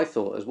was what I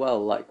thought as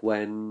well. Like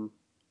when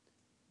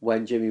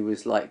Jimmy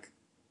was like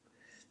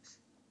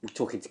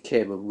talking to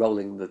Kim and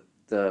rolling the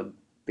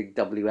big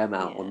WM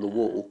out on the yeah.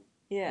 wall.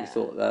 You Yeah.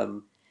 thought,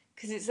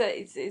 Because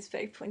it's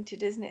very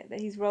pointed, isn't it?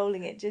 That he's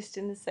rolling it just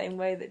in the same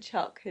way that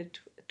Chuck had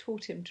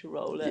taught him to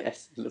roll it.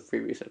 yes, in the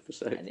previous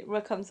episode. And it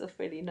comes off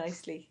really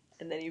nicely,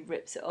 and then he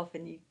rips it off,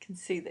 and you can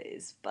see that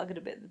it's buggered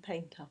a bit of the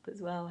paint up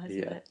as well, hasn't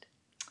Yeah. it?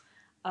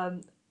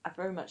 I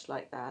very much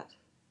like that.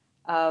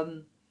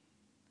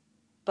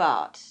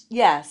 But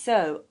yeah,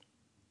 so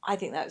I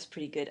think that was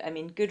pretty good. I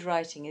mean, good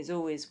writing is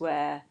always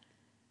where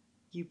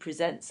you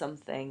present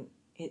something.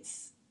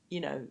 It's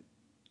and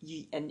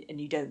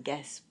you don't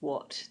guess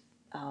what.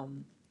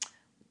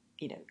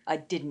 I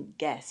didn't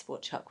guess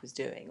what Chuck was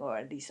doing, or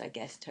at least I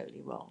guessed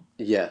totally wrong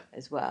Yeah.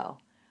 as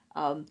well.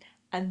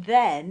 And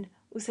then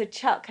also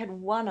Chuck had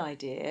one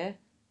idea,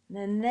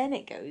 and then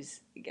it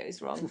goes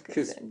wrong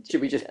Because then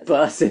Jimmy just does.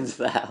 bursts into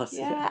the house.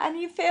 Yeah, and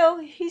you feel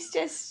he's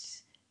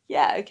just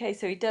okay.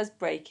 So he does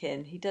break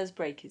in, he does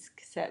break his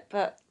cassette,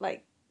 but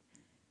like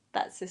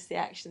that's just the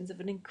actions of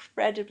an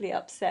incredibly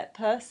upset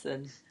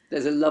person.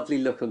 There's a lovely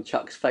look on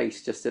Chuck's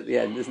face just at the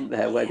end, isn't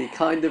there? Where he Yeah.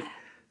 kind of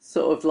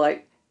sort of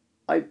like,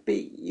 I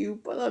beat you,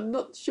 but I'm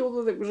not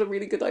sure that it was a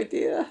really good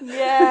idea.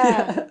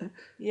 Yeah,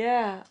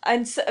 yeah.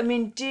 And so, I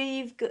mean, do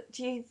you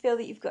feel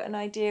that you've got an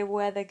idea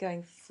where they're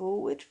going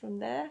forward from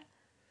there?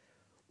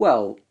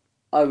 Well,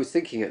 I was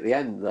thinking at the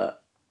end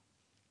that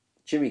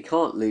Jimmy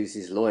can't lose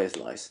his lawyer's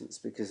license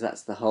because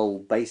that's the whole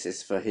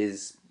basis for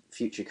his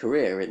future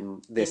career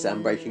in this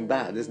and Breaking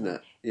Bad, isn't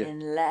it? Yeah.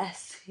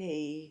 Unless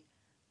he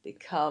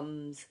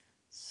becomes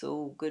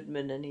Saul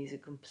Goodman and he's a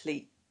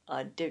complete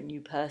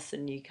new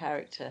person, new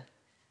character.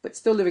 But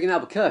still living in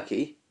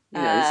Albuquerque,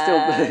 he's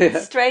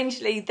still.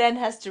 Strangely, then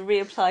has to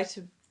reapply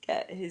to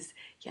get his.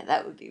 Yeah,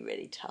 that would be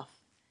really tough.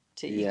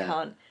 You Yeah.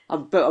 can't.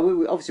 But I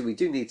mean, obviously we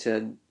do need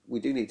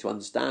to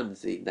understand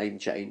the name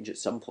change at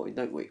some point,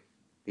 don't we?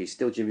 He's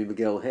still Jimmy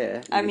McGill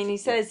here. I mean, he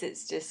says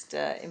it's just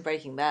in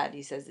Breaking Bad.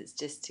 He says it's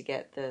just to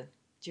get the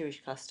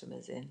Jewish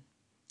customers in.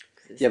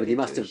 Yeah, but he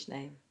must Jewish have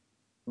name.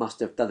 must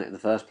have done it in the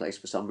first place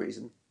for some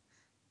reason.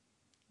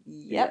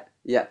 Yep.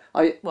 Yeah.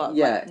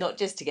 Not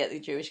just to get the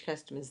Jewish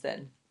customers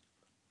then.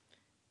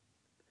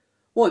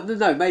 Well,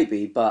 no,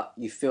 maybe, but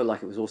you feel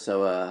like it was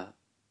also a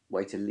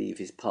way to leave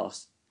his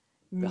past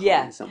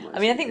behind in some ways. I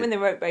mean, I think when they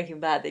wrote Breaking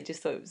Bad, they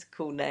just thought it was a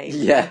cool name.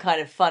 Yeah. And kind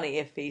of funny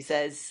if he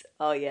says,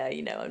 "Oh yeah,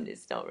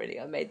 it's not really.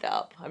 I made that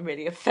up. I'm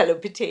really a fellow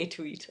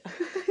potato eater."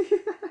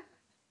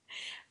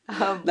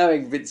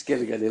 Knowing Vince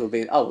Gilligan, it'll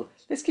be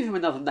let's give him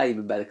another name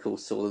in Better Call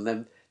Saul,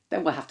 and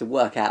then we'll have to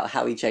work out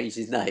how he changed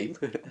his name.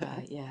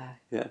 Yeah.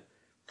 Yeah.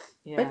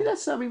 Yeah. Maybe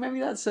that's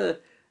a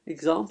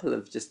example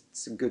of just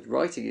some good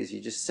writing. Is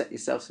you just set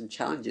yourself some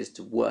challenges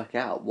to work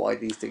out why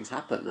these things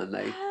happen, and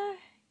they.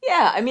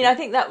 Yeah, I mean, I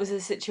think that was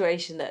a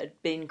situation that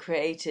had been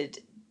created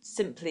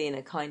simply in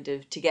a kind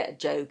of to get a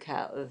joke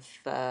out of,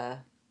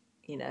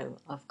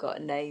 I've got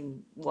a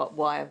name,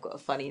 why I've got a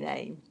funny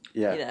name.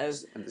 Yeah, and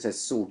it says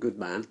Saul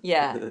Goodman.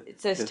 Yeah,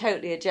 so it's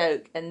totally a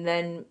joke, and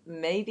then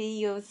maybe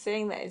you're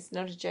saying that it's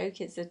not a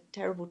joke; it's a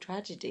terrible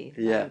tragedy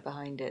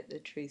behind it, the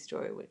true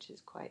story, which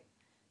is quite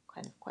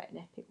an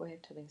epic way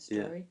of telling a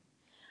story.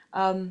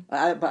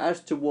 Yeah. But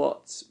as to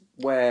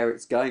where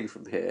it's going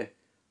from here,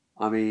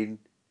 I mean,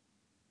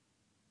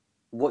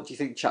 what do you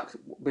think Chuck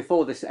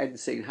before this end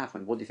scene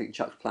happened? What do you think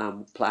Chuck's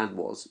plan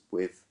was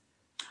with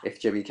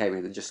if Jimmy came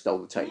in and just stole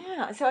the tape?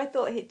 Yeah, so I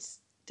thought he'd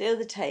steal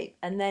the tape,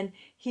 and then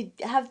he'd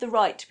have the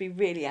right to be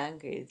really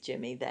angry with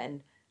Jimmy.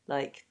 Then,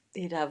 like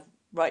he'd have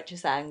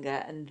righteous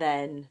anger, and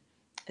then,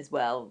 as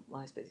well,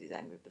 I suppose he was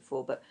angry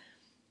before, but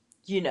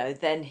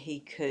then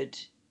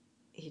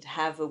he'd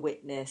have a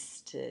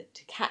witness to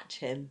catch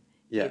him.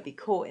 Yeah. He'd be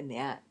caught in the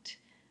act,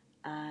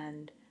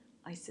 and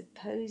I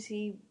suppose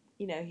he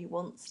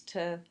wants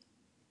to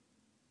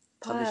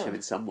punish him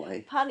in some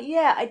way.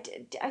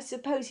 I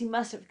suppose he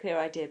must have a clear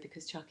idea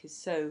because Chuck is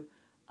so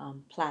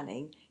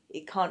planning.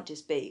 It can't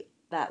just be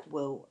that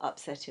will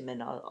upset him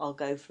and I'll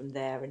go from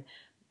there. And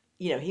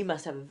he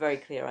must have a very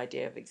clear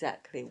idea of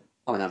exactly.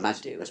 I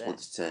imagine he just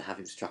wanted to have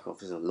him struck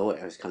off as a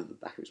lawyer. It's kind of the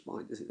back of his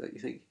mind, is it? Don't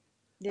you think?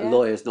 Yeah. A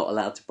lawyer's not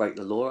allowed to break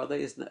the law, are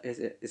they? Is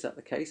that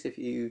the case? If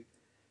you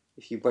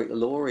break the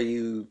law, are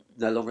you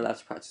no longer allowed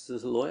to practice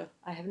as a lawyer?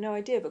 I have no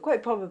idea, but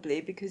quite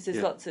probably because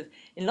there's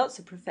in lots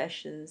of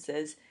professions,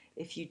 there's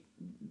if you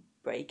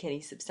break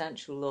any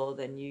substantial law,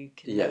 then you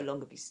can no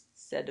longer be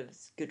said of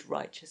good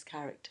righteous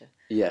character.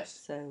 Yes.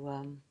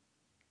 So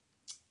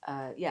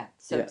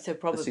So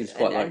probably, seems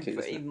quite likely, and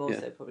doesn't it? even more Yeah.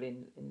 so probably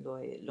in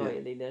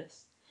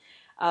loyalist.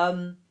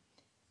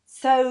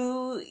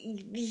 So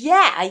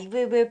yeah,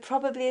 we're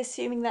probably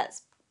assuming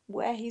that's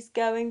where he's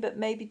going, but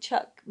maybe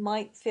Chuck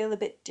might feel a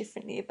bit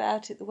differently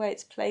about it the way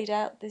it's played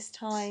out this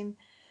time.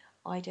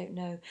 I don't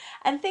know.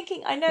 And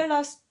thinking, I know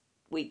last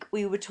week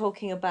we were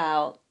talking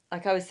about,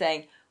 like I was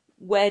saying,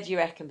 where do you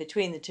reckon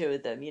between the two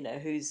of them,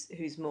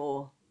 who's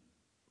more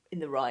in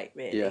the right,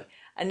 really? Yeah.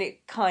 And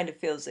it kind of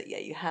feels that, yeah,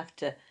 you have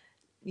to,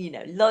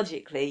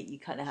 logically, you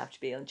kind of have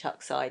to be on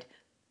Chuck's side,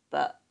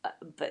 but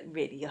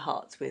really your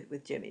heart's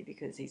with Jimmy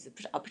because he's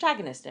a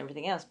protagonist and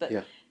everything else.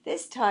 But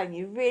this time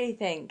you really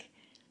think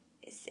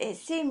it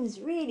seems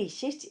really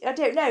shitty. I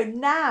don't know.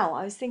 Now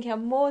I was thinking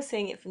I'm more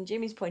seeing it from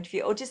Jimmy's point of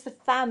view, or just the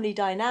family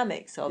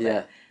dynamics of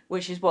it,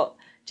 which is what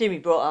Jimmy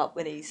brought up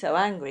when he's so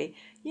angry.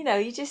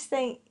 You just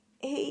think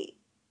he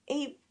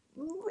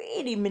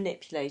really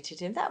manipulated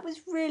him. That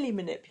was really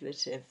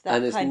manipulative. That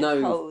And there's kind of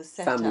no whole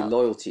family setup.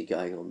 loyalty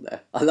going on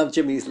there. I love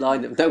Jimmy's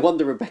line of, no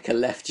wonder Rebecca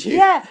left you.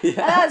 Yeah, and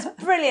that's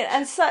brilliant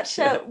and such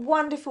a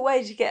wonderful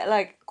way to get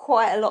like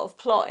quite a lot of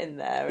plot in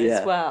there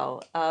as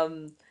well.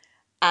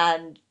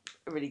 And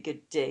a really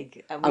good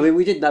dig. And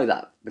we did know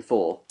that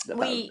before.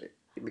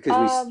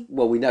 Because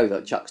we know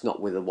that Chuck's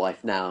not with a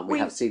wife now, and we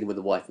have seen him with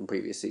a wife in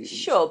previous seasons.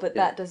 Sure, but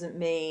that doesn't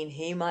mean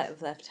he might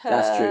have left her.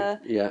 That's true.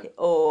 Yeah.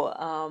 Or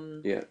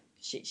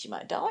she might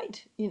have died,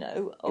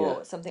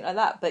 or something like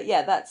that. But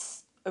yeah,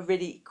 that's a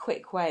really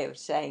quick way of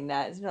saying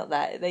that. It's not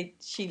that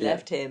she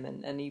left him,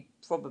 and he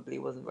probably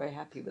wasn't very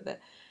happy with it.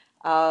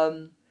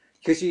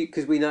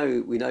 Because we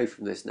know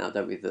from this now,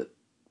 don't we, that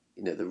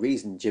the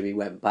reason Jimmy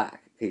went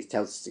back, he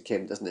tells us to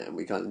Kim, doesn't it? And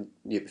we kind of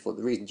knew before,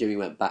 the reason Jimmy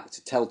went back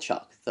to tell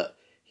Chuck that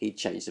he'd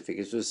changed the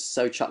figures was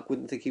so Chuck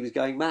wouldn't think he was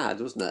going mad,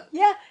 wasn't it?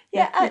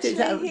 Yeah.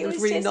 Actually, it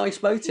was really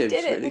nice motives.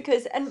 He did it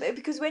really.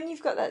 because when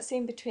you've got that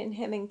scene between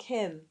him and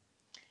Kim,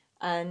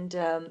 and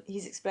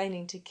he's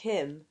explaining to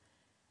Kim,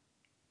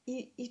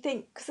 you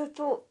think, because I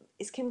thought,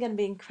 is Kim going to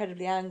be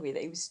incredibly angry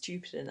that he was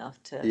stupid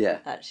enough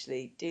to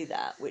actually do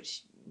that,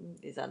 which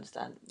is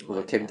understandable.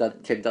 Although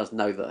Kim does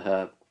know that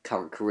her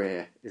current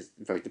career is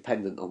very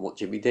dependent on what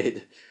Jimmy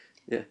did.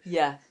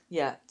 Yeah,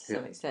 to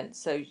some extent.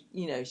 So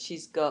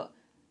she's got.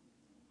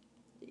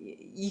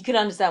 You can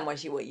understand why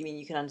what you mean.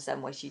 You can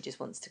understand why she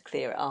just wants to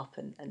clear it up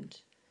and.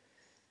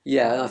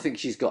 Yeah, and I think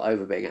she's got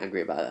over being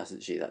angry about it,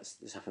 hasn't she?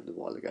 This happened a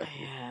while ago.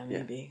 Yeah,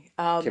 maybe.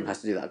 Kim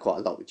has to do that quite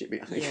a lot with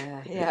Jimmy, I think.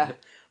 Yeah.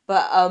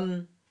 But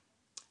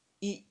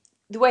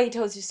the way he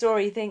tells his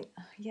story, you think,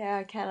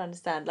 I can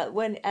understand.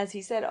 Like as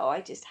he said, I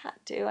just had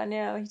to. I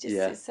know he just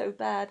is so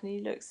bad, and he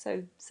looks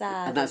so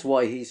sad. And that's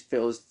why he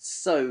feels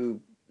so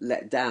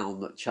let down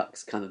that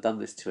Chuck's kind of done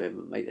this to him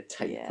and made a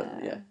tape.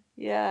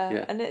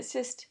 And it's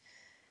just.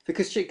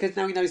 Because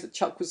now he knows that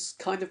Chuck was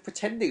kind of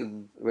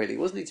pretending, really,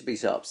 wasn't he, to be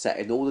so upset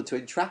in order to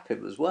entrap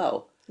him as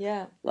well.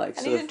 Yeah.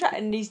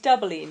 And he's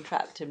doubly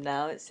entrapped him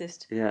now. It's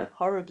just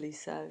horribly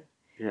so.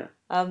 Yeah.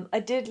 I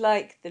did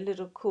like the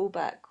little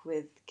callback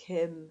with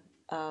Kim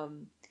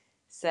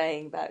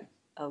saying about,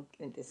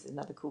 this is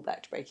another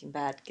callback to Breaking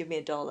Bad, give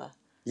me $1.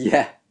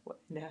 Yeah.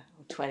 No,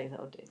 or 20,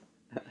 that'll do.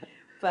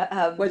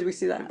 But where do we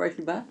see that in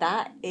Breaking Bad?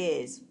 That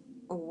is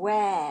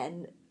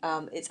when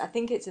I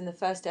think it's in the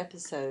first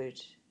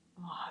episode.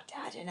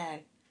 I don't know.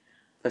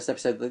 First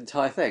episode of the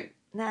entire thing?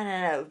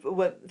 No.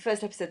 Well,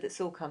 first episode that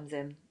Saul comes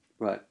in.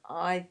 Right.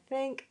 I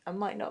think I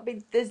might not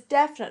be. There's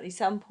definitely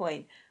some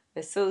point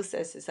where Saul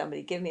says to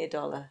somebody, give me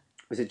 $1.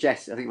 Was it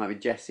Jesse? I think it might be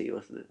Jesse,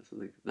 wasn't it?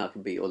 Something that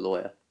can be your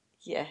lawyer.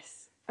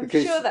 Yes. I'm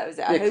sure that was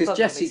it. Because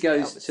Jesse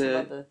goes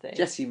to...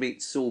 Jesse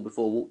meets Saul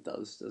before Walt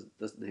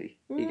doesn't he?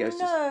 He goes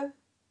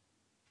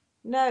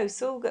No,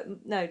 Saul got...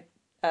 No.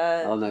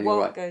 No, you're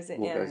Walt right. goes in.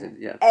 Walt goes in,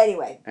 yeah.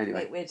 Anyway.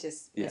 We're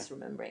just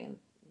misremembering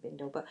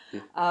Bindle, but...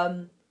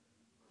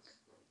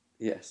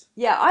 Yes.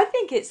 Yeah, I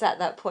think it's at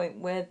that point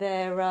where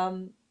they're...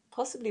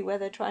 possibly where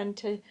they're trying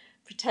to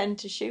pretend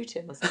to shoot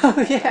him or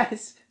something. Oh,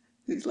 yes.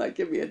 He's like,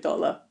 give me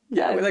 $1.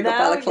 Yeah, when they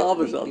got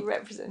balaclavas on.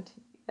 Represented.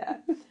 Yeah.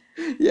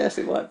 Yes,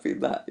 it might be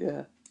that,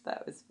 yeah.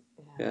 That was...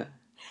 Yeah.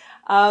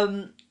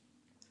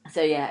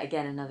 So,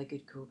 again, another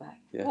good callback.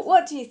 Yes.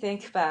 What do you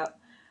think about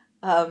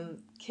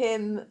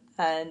Kim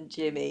and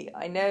Jimmy?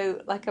 I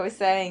know, like I was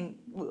saying,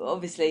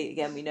 obviously,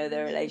 again, we know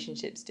their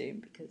relationship's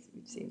doomed because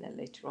we've seen that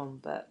later on,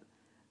 but,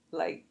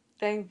 like,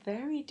 they're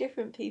very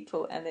different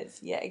people, and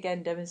it's yet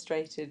again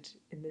demonstrated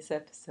in this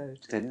episode.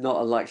 They're not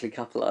a likely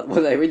couple.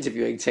 Well, their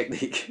interviewing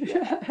technique.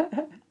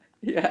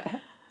 Yeah,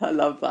 I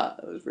love that.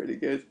 That was really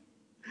good.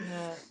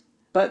 Yeah.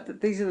 But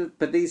these are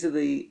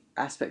the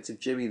aspects of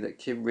Jimmy that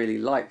Kim really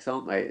likes,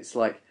 aren't they? It's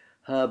like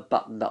her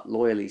buttoned up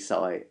lawyer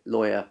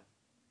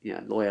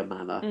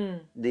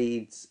manner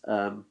needs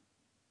a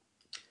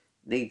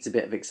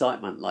bit of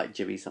excitement, like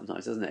Jimmy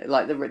sometimes, doesn't it?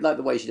 Like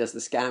the way she does the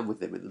scam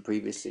with him in the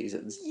previous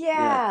seasons.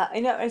 Yeah. I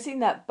know. I've seen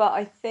that, but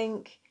I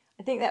think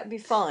that would be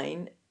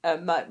fine.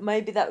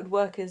 Maybe that would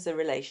work as a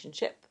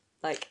relationship,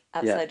 like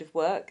outside of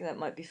work. That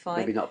might be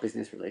fine. Maybe not a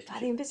business relationship. I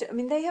think business. I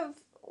mean, they have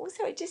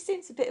also it just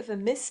seems a bit of a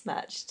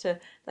mismatch to,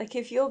 like,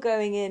 if you're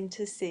going in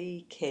to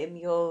see Kim,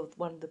 you're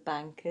one of the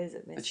bankers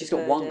at And Mr. she's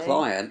got one Verde.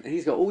 client, and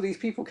he's got all these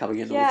people coming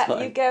in all the Yeah, you're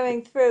time.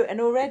 going through, and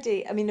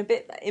already, I mean, a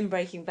bit in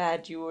Breaking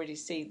Bad, you already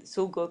see that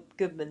Saul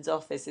Goodman's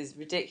office is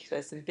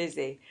ridiculous and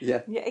busy.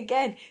 Yeah, And yet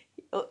again,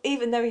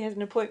 even though he has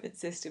an appointment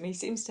system, he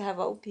seems to have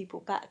old people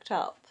backed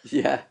up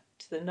yeah,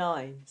 to the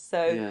nine.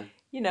 So,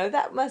 yeah.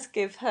 that must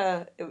give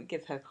her, it would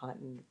give her quite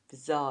a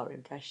bizarre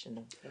impression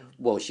of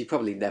Well, she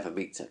probably never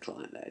meets her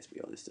client there, to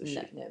be honest, does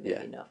no, she? no, Yeah,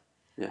 maybe not.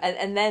 yeah,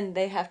 And then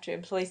they have to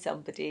employ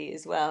somebody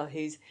as well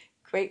who's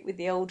great with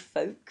the old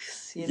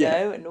folks,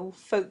 yeah. and all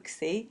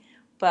folksy,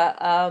 but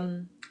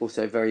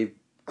Also very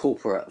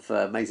corporate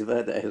for Mesa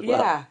Verde as well.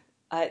 yeah,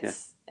 Yeah,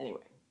 it's anyway.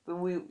 But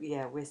we'll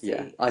yeah. see I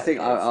how it think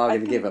goes. I'm I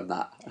going to give can, them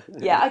that.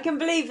 yeah, I can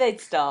believe they'd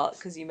start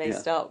because you may Yeah,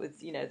 start with,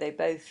 they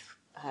both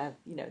have,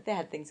 they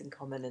had things in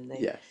common and they,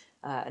 yes.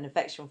 an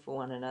affection for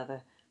one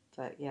another.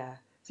 But yeah,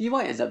 So you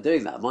might end up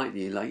doing that, mightn't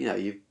you? Like,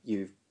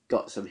 you've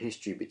got some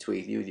history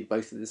between you, and you're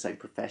both in the same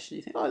profession.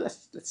 You think, oh,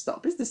 let's start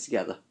a business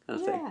together, kind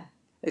of thing. yeah.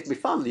 It'd be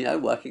fun,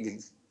 working in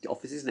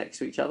offices next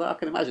to each other. I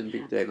can imagine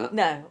people doing that.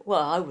 No,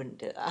 well, I wouldn't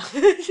do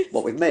that.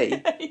 What with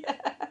me? Yeah,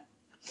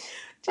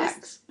 just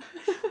Thanks.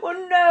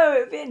 well, no,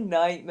 it'd be a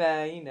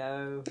nightmare.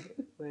 It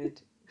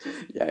would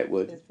Yeah, it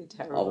would. just be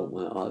I wouldn't terrible.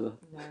 want it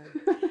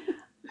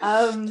No.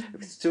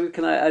 either. So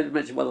can I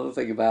mention one other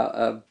thing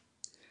about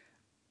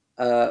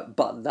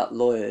buttoned up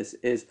lawyers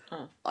is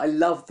Oh. I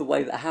love the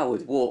way that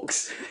Howard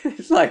walks.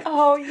 It's like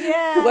Oh the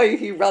yeah. way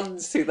he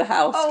runs through the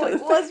house Oh, kind it of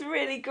thing. was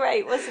really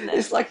great, wasn't it?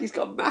 It's like he's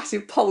got a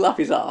massive pole up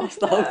his arse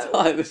the whole No.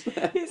 time, isn't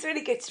it? It's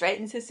really good, straight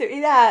into suit.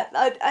 Yeah,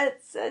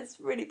 it's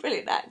really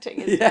brilliant acting,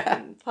 isn't it? Yeah.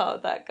 On part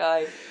of that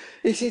guy.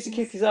 He seems to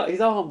keep his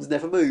arms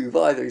never move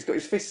either. He's got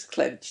his fists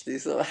clenched.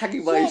 He's sort of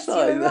hanging by his Yes, you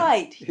side. were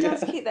right. He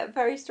does Yeah. keep that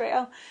very straight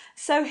arm.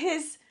 So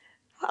he's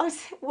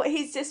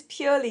just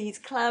he's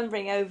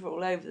clambering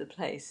all over the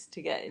place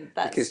to get in.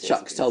 That's Because just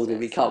Chuck's told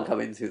him he can't so-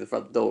 come in through the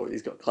front door.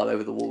 He's got to climb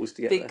over the walls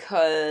to get there.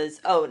 Because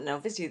no,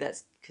 obviously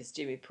that's because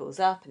Jimmy pulls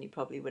up, and he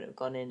probably wouldn't have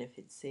gone in if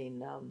he'd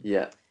seen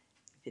Yeah.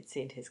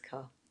 his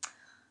car.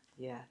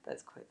 Yeah,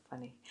 that's quite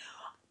funny.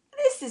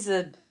 This is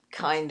a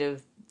kind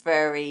of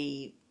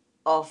very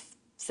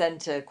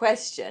off-center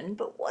question,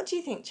 but what do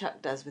you think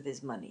Chuck does with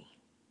his money?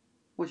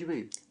 What do you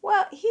mean?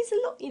 Well, he's a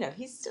lot.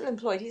 He's still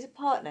employed. He's a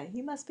partner.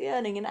 He must be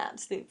earning an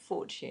absolute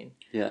fortune.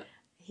 Yeah.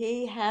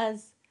 He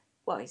has.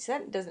 Well, he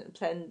certainly doesn't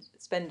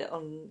spend it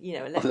on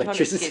electronic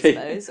Electricity.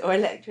 gizmos or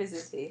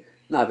electricity.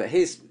 No, but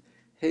his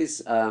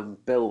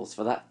bills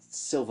for that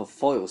silver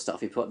foil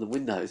stuff he put in the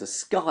windows are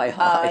sky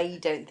high. I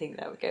don't think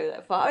that would go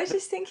that far. I was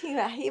just thinking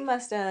that he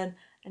must earn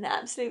an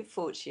absolute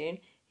fortune.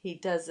 He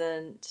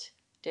doesn't.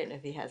 Don't know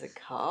if he has a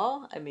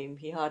car. I mean,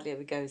 he hardly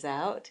ever goes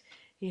out.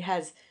 He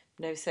has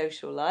no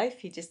social life.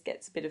 He just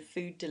gets a bit of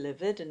food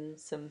delivered and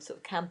some sort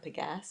of camper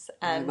gas.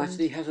 I And imagine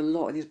he has a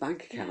lot in his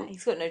bank yeah, account.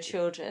 he's got no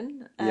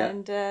children Yeah.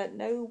 and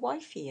no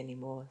wifey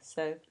anymore.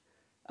 So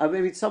I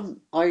mean,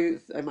 I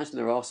imagine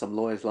there are some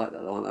lawyers like that.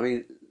 I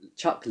mean,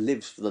 Chuck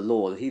lives for the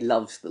law. He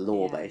loves the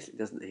law, Yeah. basically,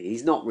 doesn't he?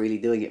 He's not really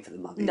doing it for the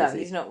money. no, is he?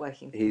 he's not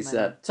working for He's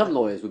money. some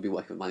lawyers would be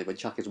working for money, but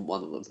Chuck isn't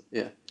one of them.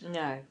 Yeah.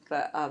 No,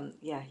 but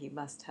yeah, he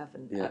must have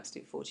an Yeah.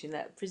 absolute fortune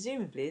that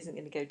presumably isn't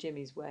going to go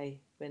Jimmy's way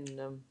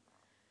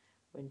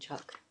when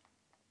Chuck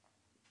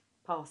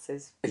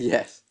passes.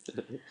 Yes.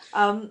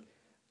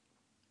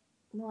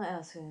 What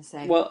else was I going to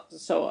say? Well,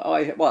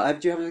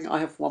 do you have anything? I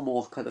have one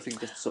more kind of thing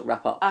just to sort of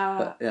wrap up.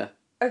 But yeah,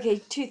 Okay,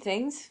 two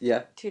things.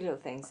 yeah, Two little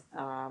things.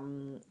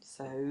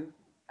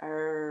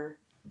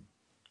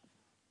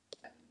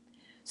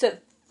 So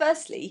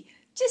firstly,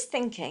 just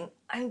thinking,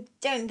 I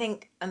don't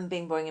think I'm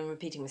being boring and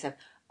repeating myself.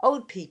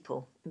 Old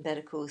people in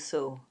Better Call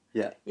Saul.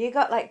 yeah, You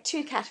got like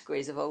two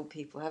categories of old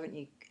people, haven't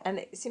you? And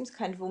it seems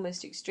kind of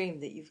almost extreme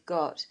that you've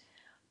got.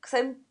 Because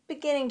I'm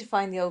beginning to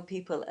find the old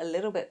people a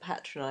little bit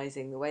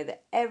patronising, the way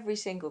that every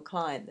single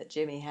client that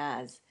Jimmy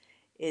has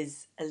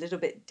is a little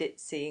bit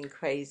ditzy and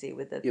crazy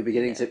with the. You're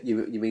beginning to. You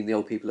mean the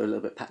old people are a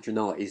little bit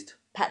patronised?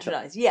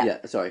 Patronised, yeah.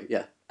 Yeah. Sorry.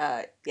 Yeah.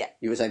 Yeah.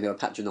 You were saying they were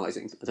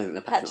patronising. I don't think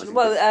they're patronising.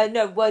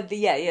 No, well,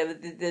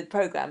 the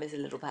program is a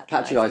little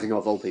patronising. Patronising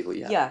of old people.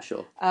 Yeah. Yeah.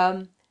 Sure.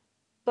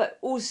 But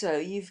also,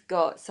 you've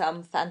got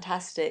some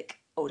fantastic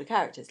older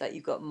characters. Like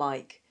you've got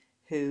Mike,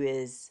 who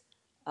is,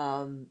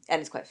 and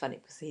it's quite funny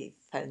because he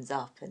phones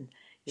up and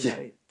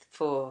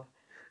for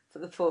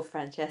the poor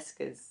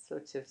Francesca's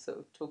sort of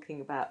talking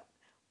about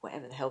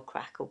whatever the hell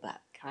Cracker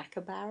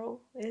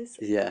Barrel is.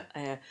 Yeah.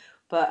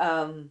 But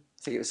I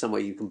think it was somewhere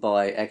you can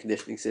buy air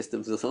conditioning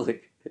systems or something.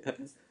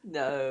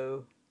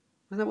 no.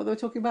 Isn't that what they were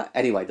talking about?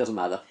 Anyway, it doesn't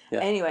matter. Yeah.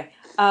 Anyway,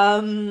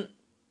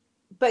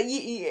 but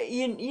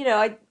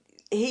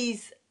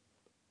he's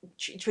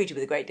treated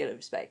with a great deal of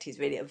respect. He's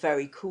really a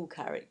very cool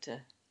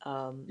character.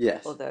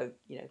 Yes. Although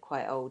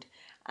quite old,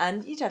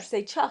 and you'd have to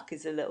say Chuck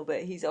is a little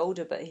bit. He's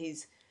older, but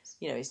he's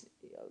he's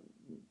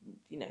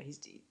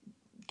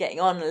getting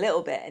on a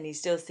little bit, and he's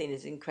still seen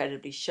as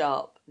incredibly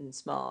sharp and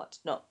smart.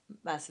 Not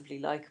massively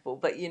likable,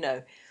 but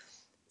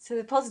So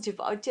the positive,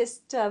 I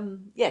just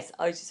yes,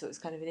 I just thought it was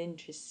kind of an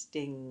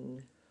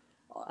interesting.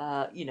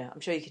 I'm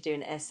sure you could do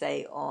an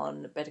essay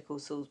on Better Call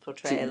Saul's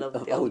portrayal of the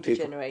old older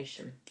people.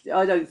 generation.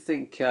 I don't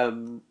think.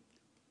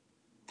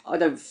 I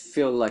don't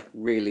feel like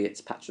really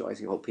it's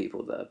patronising old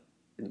people there,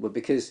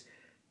 because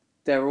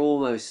they're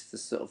almost the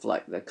sort of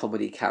like the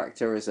comedy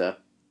character as a,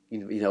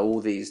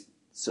 all these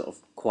sort of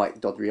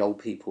quite doddery old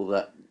people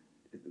that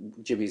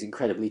Jimmy's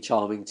incredibly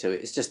charming to.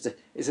 It's just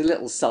it's a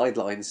little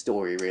sideline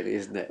story, really,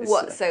 isn't it?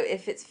 What? So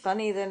if it's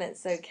funny, then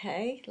it's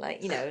okay.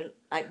 Like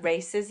like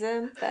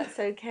racism, that's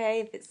okay.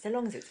 If it's so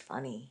long as it's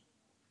funny.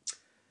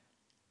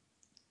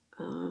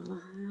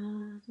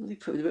 You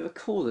put in a bit of a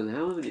corner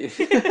now, haven't you?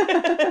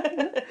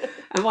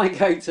 Am I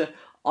going to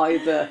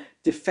either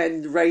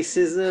defend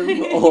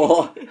racism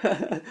or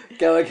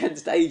go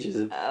against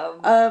ageism?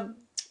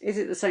 Is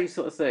it the same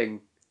sort of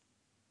thing?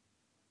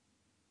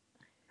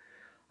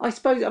 I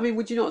suppose. I mean,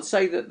 would you not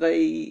say that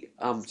they?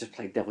 I'm just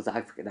playing devil's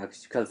advocate now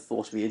because you kind of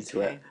forced me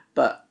into it.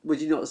 But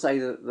would you not say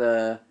that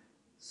the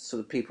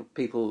sort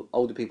of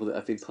older people that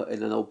have been put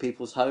in an old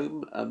people's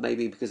home,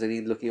 maybe because they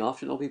need looking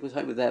after an old people's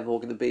home, are therefore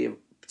going to be a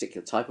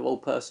particular type of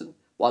old person,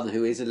 one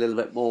who is a little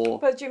bit more.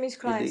 But Jimmy's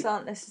clients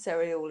aren't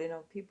necessarily all in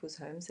old people's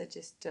homes. They're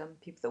just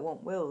people that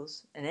want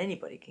wills, and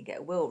anybody can get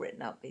a will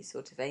written up. He's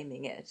sort of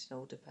aiming it at an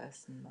older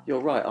person. You're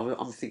right.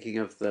 I'm thinking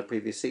of the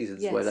previous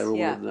seasons where they're all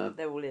in the.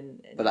 They're all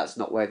in. But that's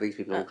not where these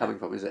people are all coming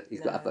from, is it?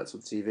 He's got adverts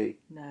on TV.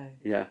 No.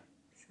 Yeah.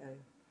 So.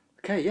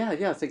 Okay. Yeah.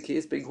 I think he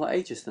is being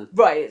quite ageist then.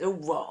 Right. It's all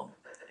wrong.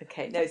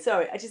 Okay. No.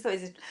 Sorry. I just thought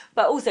it was.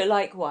 But also,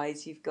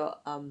 likewise, you've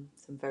got some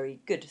very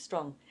good,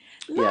 strong.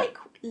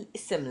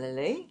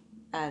 Similarly.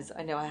 As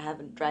I know, I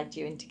haven't dragged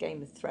you into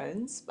Game of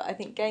Thrones, but I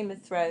think Game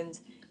of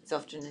Thrones is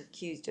often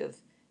accused of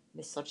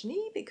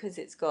misogyny because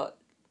it's got,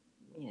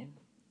 a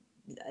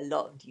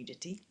lot of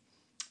nudity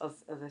of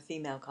a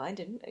female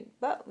kind,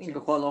 but You've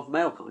got quite a lot of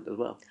male kind as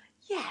well.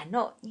 Yeah,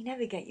 you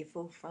never get your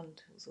full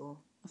frontals, or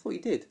I thought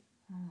you did.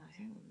 I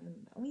don't remember.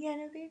 Oh yeah,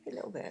 no, maybe a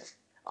little bit.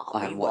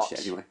 I haven't watched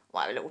it anyway.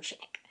 I'll have a little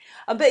check.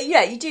 But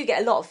yeah, you do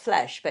get a lot of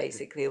flesh,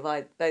 basically, of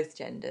both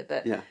gender.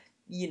 But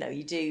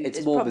you do.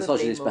 It's more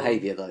misogynist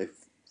behaviour though.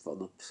 From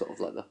the sort of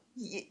like the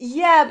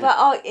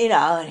but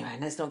anyway,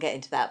 let's not get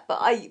into that.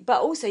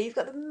 But also you've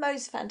got the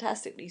most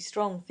fantastically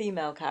strong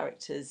female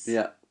characters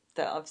that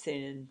I've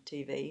seen in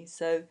TV.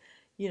 So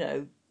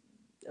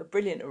a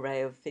brilliant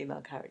array of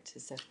female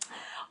characters. So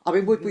I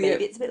mean, would we?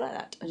 Maybe it's a bit like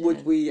that.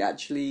 Would we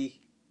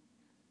actually?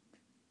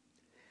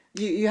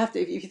 You have to,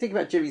 if you think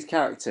about Jimmy's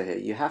character here,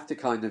 you have to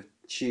kind of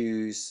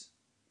choose.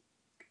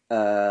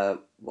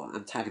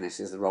 Antagonist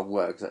is the wrong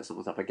word because that's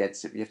someone's up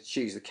against him. You have to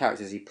choose the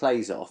characters he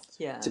plays off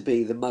to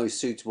be the most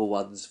suitable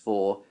ones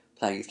for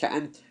playing his character.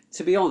 And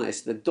to be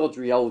honest, the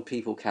doddery old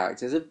people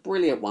characters are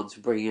brilliant ones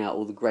for bringing out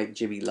all the great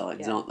Jimmy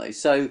lines, aren't they?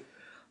 So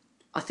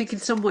I think in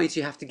some ways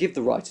you have to give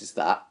the writers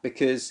that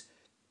because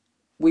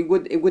it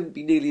wouldn't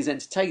be nearly as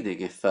entertaining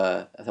if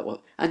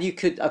and you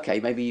could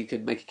maybe you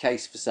could make a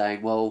case for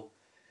saying, well,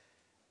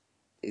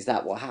 is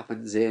that what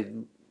happens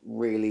in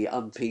really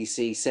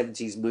un-PC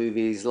 70s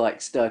movies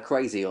like Stir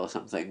Crazy or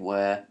something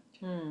where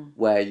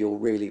you're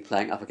really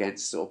playing up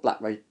against sort of black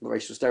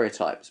racial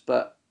stereotypes,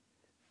 but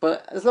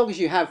as long as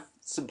you have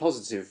some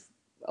positive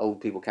old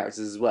people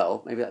characters as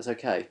well, maybe that's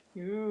okay.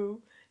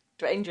 Ooh,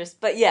 dangerous,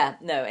 but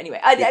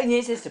anyway, I mean,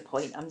 it's just a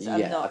point. I'm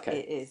not. Okay.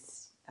 It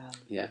is.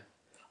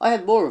 I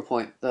had more of a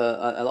point.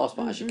 A last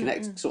point actually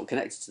connected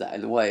to that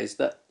in a way is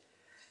that.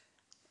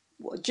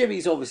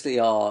 Jimmy's obviously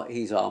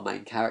he's our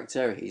main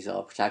character, he's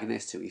our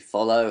protagonist who we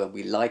follow and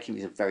we like him,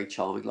 he's a very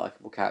charming,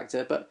 likeable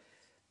character, but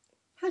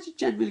how do you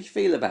generally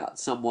feel about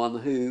someone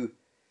who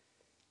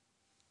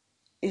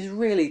is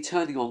really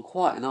turning on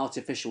quite an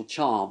artificial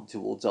charm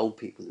towards old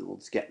people in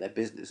order to get their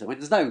business? I mean,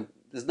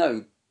 there's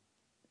no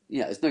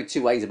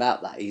two ways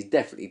about that. He's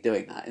definitely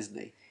doing that, isn't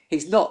he?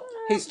 He's not,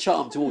 his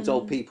charm towards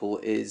old people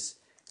is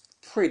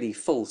pretty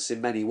false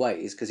in many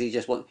ways because he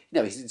just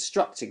he's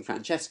instructing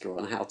Francesca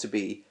on how to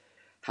be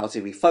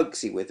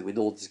folksy with them in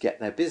order to get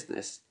their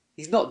business.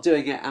 He's not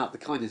doing it out of the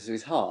kindness of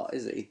his heart,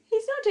 is he?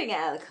 He's not doing it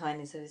out of the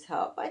kindness of his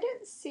heart, but I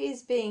don't see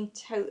as being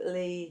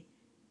totally...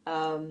 I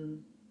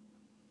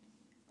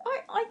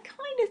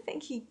kind of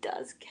think he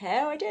does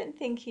care. I don't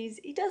think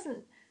he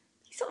doesn't...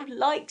 He sort of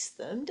likes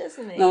them,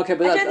 doesn't he? No, okay,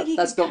 but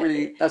that's not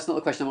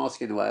the question I'm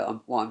asking in a way.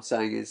 What I'm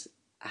saying is,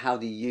 how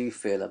do you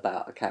feel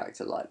about a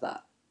character like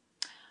that?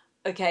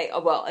 Okay,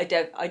 well, I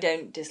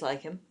don't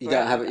dislike him. You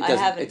don't have it.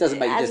 It doesn't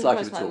make you dislike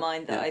him at all. It hasn't crossed my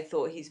mind that I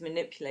thought he's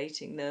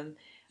manipulating them.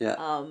 Yeah.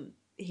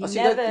 He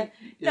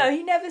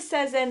never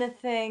says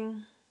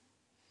anything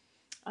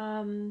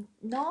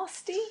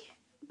nasty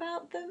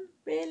about them.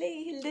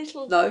 Really, a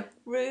little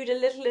rude, a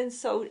little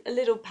insult, a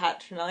little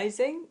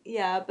patronising.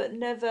 Yeah, but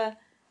never.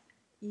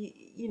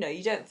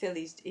 You don't feel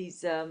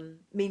he's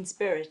mean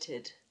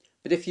spirited.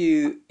 But if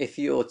you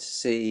were to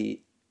see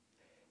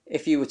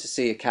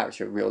a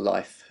character in real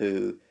life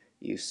who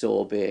you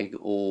saw being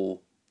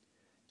all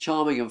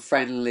charming and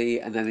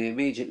friendly, and then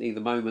immediately the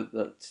moment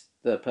that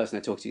the person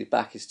they're talking to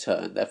back is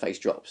turned, their face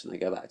drops and they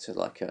go back to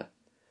like a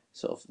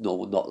sort of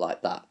normal, not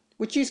like that.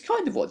 which is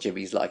kind of what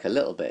Jimmy's like a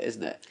little bit,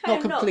 isn't it?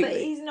 Kind Not of completely. Not,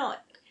 but he's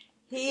not.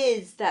 He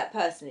is that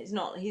person. He's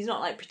not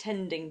like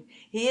pretending.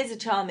 He is a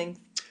charming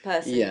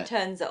person who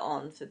turns it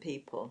on for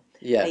people.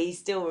 Yeah. But he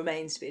still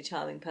remains to be a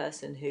charming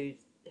person who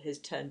has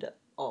turned it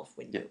off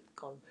when you've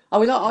gone. I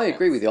mean, I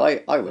agree with you.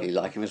 I really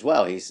like him as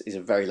well. He's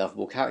a very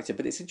lovable character.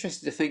 But it's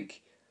interesting to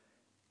think,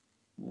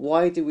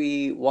 why do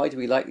we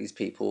like these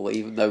people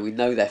even though we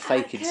know they're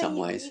fake in some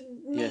ways?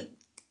 You meet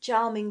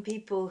charming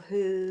people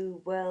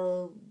who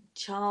will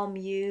charm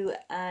you,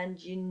 and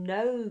you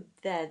know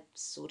they're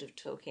sort of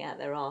talking out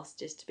their arse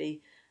just to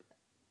be,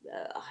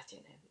 I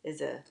don't know,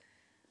 is a,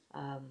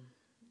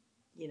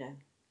 you know,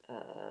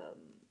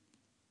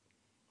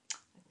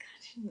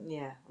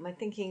 yeah. Am I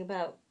thinking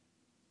about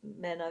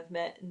men I've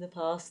met in the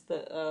past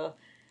that are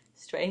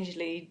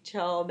strangely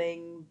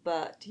charming,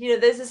 but you know,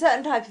 there's a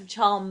certain type of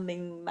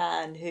charming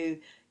man who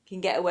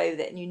can get away with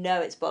it, and you know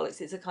it's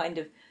bollocks. It's a kind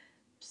of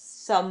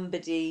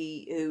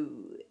somebody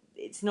who,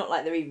 it's not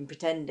like they're even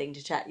pretending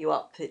to chat you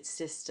up. It's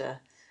just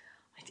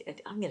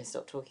I'm going to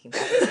stop talking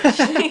about this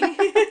actually.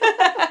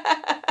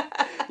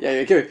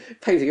 Yeah, you're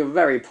painting a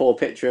very poor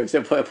picture of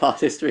some past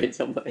history in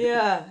some way.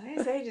 Yeah,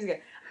 it's ages ago.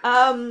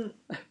 No,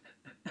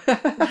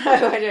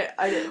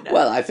 I don't know.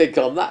 Well, I think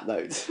on that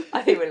note,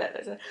 I think we'll let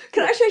that.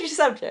 Can I change the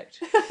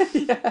subject?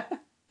 Yeah.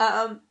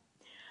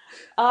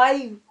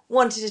 I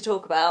wanted to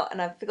talk about,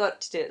 and I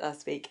forgot to do it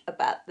last week,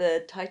 about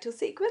the title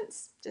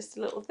sequence. Just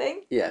a little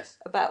thing. Yes.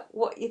 About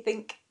what you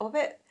think of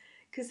it.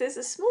 Because there's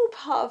a small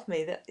part of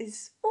me that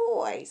is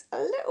always a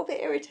little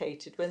bit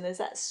irritated when there's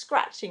that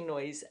scratching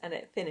noise and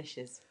it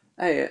finishes.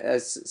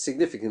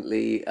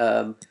 Significantly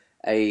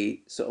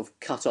a sort of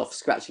cut-off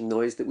scratching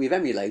noise that we've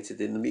emulated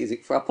in the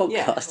music for our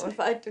podcast. Yeah,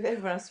 well,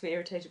 everyone else will be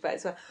irritated by it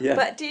as well. Yeah.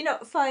 But do you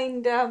not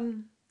find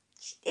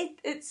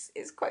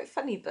it's quite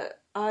funny? But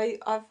I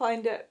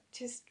find it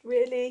just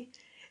really.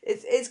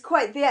 It's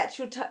quite the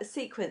actual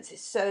sequence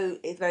is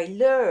it's very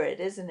lurid,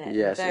 isn't it?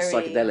 Yes, very, it's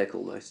psychedelic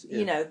almost. Yeah.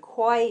 You know,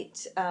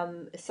 quite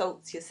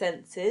assaults your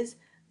senses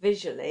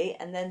visually,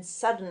 and then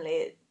suddenly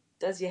it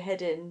does your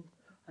head in.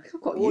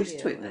 I've got used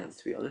to it now,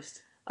 to be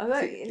honest. A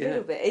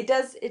little bit. It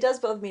does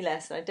bother me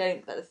less, and I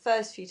don't. But the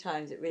first few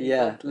times, it really.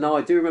 Yeah, no,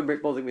 I do remember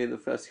it bothering me in the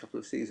first couple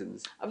of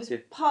seasons. I was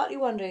partly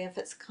wondering if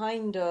it's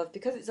kind of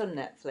because it's on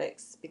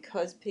Netflix,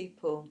 because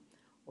people,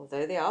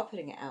 although they are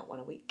putting it out one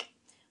a week,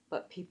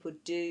 but people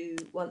do,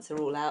 once they're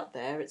all out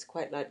there, it's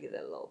quite likely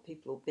that a lot of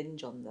people will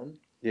binge on them.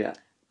 Yeah.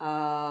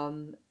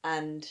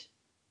 And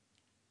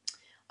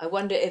I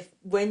wonder if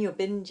when you're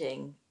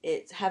binging,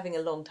 it's having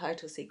a long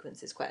title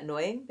sequence is quite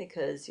annoying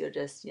because you're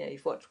just,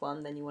 you've watched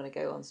one, then you want to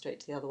go on straight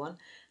to the other one.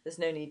 There's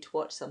no need to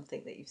watch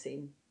something that you've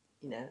seen,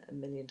 a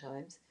million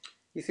times.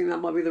 You think that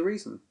might be the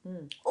reason?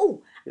 Mm.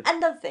 Oh, yeah.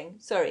 Another thing,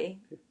 sorry.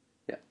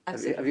 Yeah.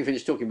 Have you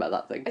finished talking about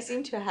that thing? I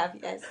seem to have,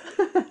 yes.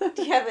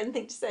 Do you have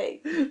anything to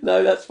say?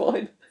 No, that's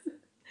fine.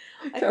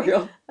 Carry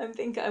on. I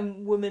think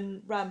I'm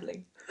woman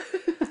rambling.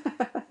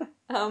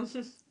 Now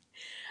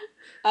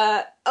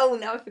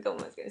I've forgotten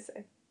what I was going to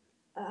say.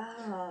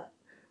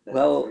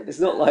 Well, it's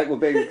not like we're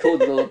being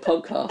recorded on a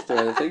podcast or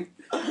anything.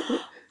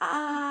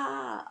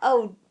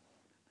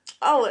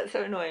 It's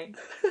so annoying.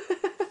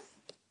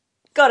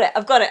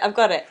 I've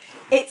got it.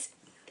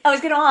 I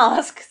was going to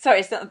ask,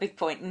 sorry, it's not a big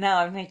point. Now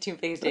I've made too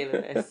big a deal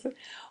of this.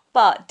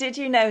 But did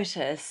you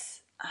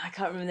notice, I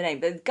can't remember the name,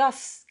 but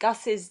Gus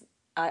is,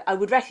 I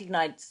would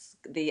recognise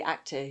the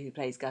actor who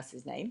plays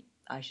Gus's name.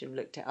 I should have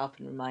looked it up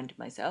and reminded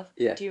myself.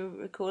 Yeah. Do you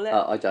recall it?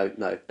 I don't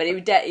know. But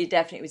it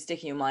definitely would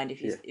stick in your mind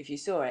if you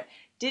saw it.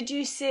 Did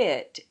you see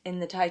it in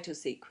the title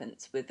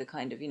sequence with the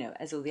kind of,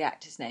 as all the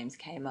actors' names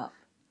came up?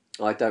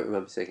 I don't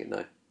remember seeing it,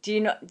 no. Do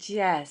you not?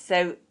 Yeah,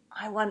 so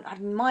I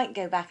might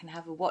go back and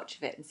have a watch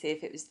of it and see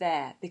if it was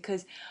there.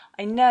 Because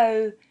I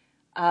know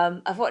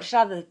I've watched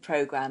other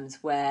programmes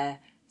where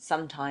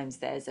sometimes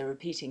there's a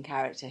repeating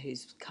character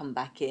who's come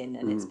back in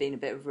and it's been a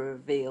bit of a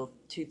reveal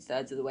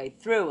 2/3 of the way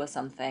through or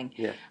something.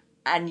 Yeah.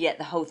 And yet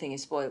the whole thing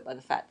is spoiled by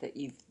the fact that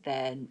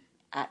their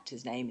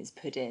actor's name is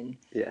put in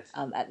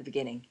at the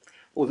beginning.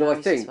 Although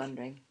I think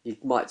you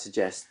might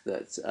suggest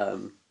that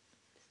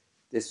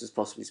this was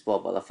possibly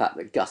spoiled by the fact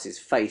that Gus's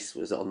face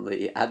was on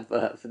the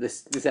advert for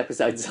this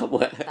episode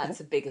somewhere.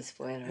 That's a bigger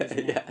spoiler, isn't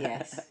it? Yeah.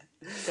 Yes.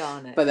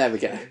 Darn it. But there we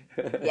go.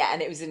 Yeah,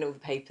 and it was in all the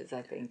papers,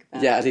 I think.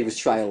 Yeah, and he was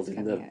trailed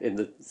in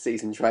the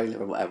season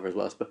trailer and whatever as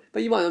well.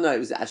 But you might not know it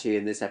was actually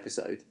in this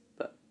episode.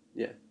 But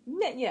yeah.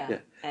 Yeah.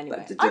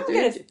 Anyway, I'm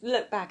going to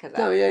look back at that.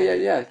 No,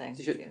 yeah.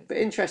 But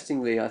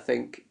interestingly, I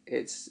think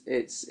it's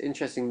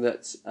interesting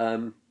that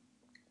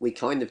we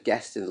kind of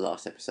guessed in the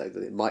last episode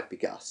that it might be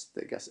Gus,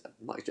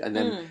 and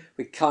then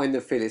we kind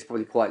of feel it's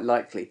probably quite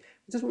likely.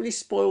 It doesn't really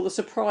spoil the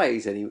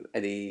surprise any.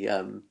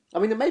 I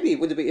mean, maybe it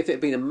would have been if it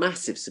had been a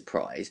massive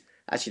surprise.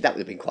 Actually, that would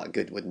have been quite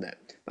good, wouldn't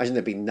it? Imagine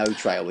there'd been no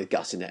trail with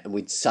Gus in it, and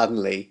we'd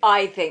suddenly.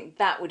 I think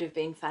that would have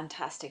been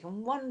fantastic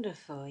and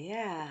wonderful.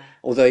 Yeah.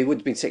 Although he would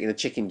have been sitting in a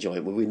chicken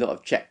joint, would we not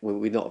have checked? Would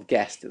we not have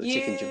guessed at the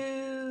chicken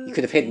joint? You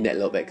could have hidden it a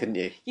little bit, couldn't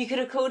you? You could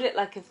have called it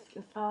like a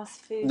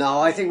fast food. No,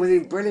 I think what would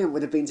have been brilliant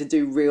would have been to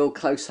do real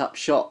close-up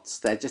shots.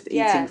 They're just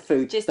eating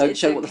food. Just Don't it's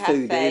show a what the cafe.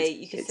 food is.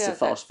 You can It's still a have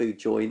fast food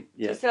joint.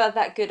 You Yeah. still have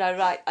that good.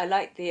 I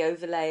like the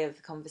overlay of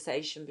the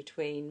conversation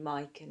between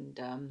Mike and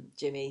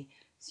Jimmy.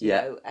 So, you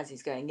know, as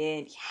he's going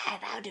in,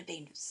 that would have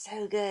been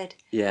so good.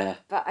 Yeah.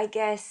 But I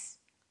guess,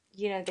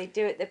 you know, they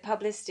do it, the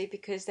publicity,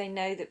 because they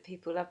know that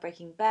people love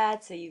Breaking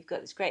Bad. So you've got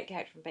this great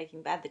character from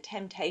Breaking Bad. The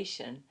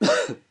temptation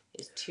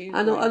is too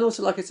And great.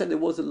 also, like I said, there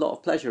was a lot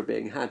of pleasure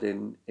being had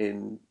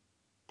in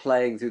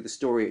playing through the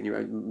story in your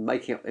own,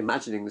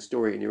 imagining the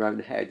story in your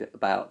own head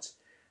about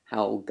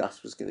how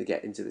Gus was going to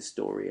get into this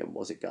story, and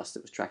was it Gus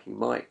that was tracking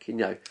Mike? You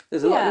know,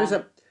 there's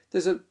a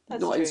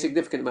not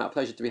insignificant amount of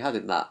pleasure to be had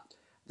in that.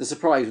 The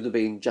surprise would have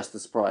been just the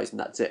surprise, and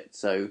that's it.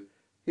 So,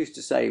 who's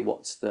to say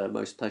what's the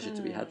most pleasure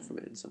to be had from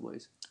it in some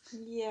ways?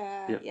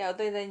 Yeah.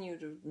 Although then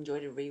you'd have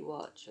enjoyed a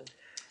rewatch.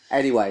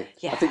 Anyway,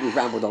 I think we've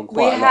rambled on We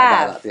quite a lot have.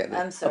 about that at the end.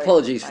 I'm sorry.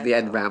 Apologies for the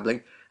end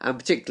rambling, and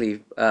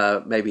particularly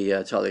maybe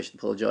Charlie should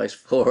apologise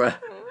for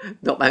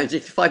not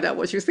managing to find out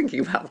what she was thinking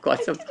about for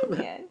quite some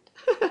time.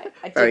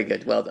 Very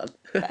good, well done.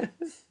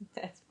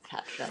 That's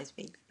patronised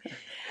me.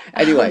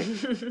 Anyway,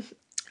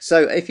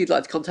 so if you'd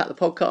like to contact the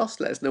podcast,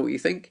 let us know what you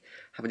think.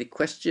 Have any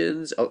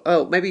questions?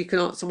 Oh, maybe you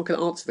can. Someone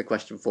can answer the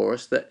question for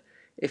us. That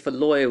if a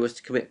lawyer was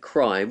to commit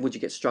crime, would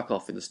you get struck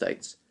off in the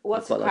States?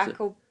 What's a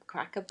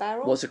cracker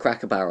barrel? What's a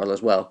cracker barrel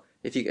as well?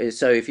 If you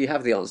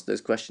have the answer to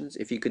those questions,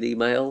 if you could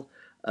email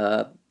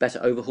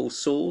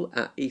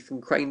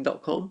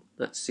betteroverhaulsaul@ethancrane.com.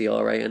 That's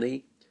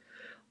CRANE.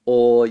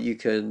 Or you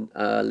can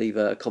leave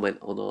a comment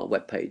on our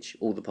webpage.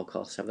 All the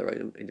podcasts have their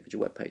own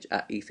individual webpage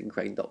at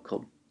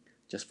ethancrane.com.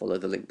 Just follow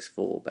the links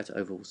for Better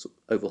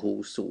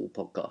Overhaul Saul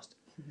podcast.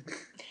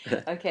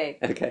 Okay.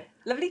 Okay.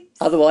 Lovely.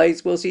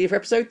 Otherwise, we'll see you for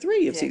episode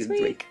 3 of season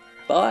 3.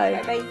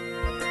 Bye.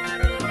 Bye-bye.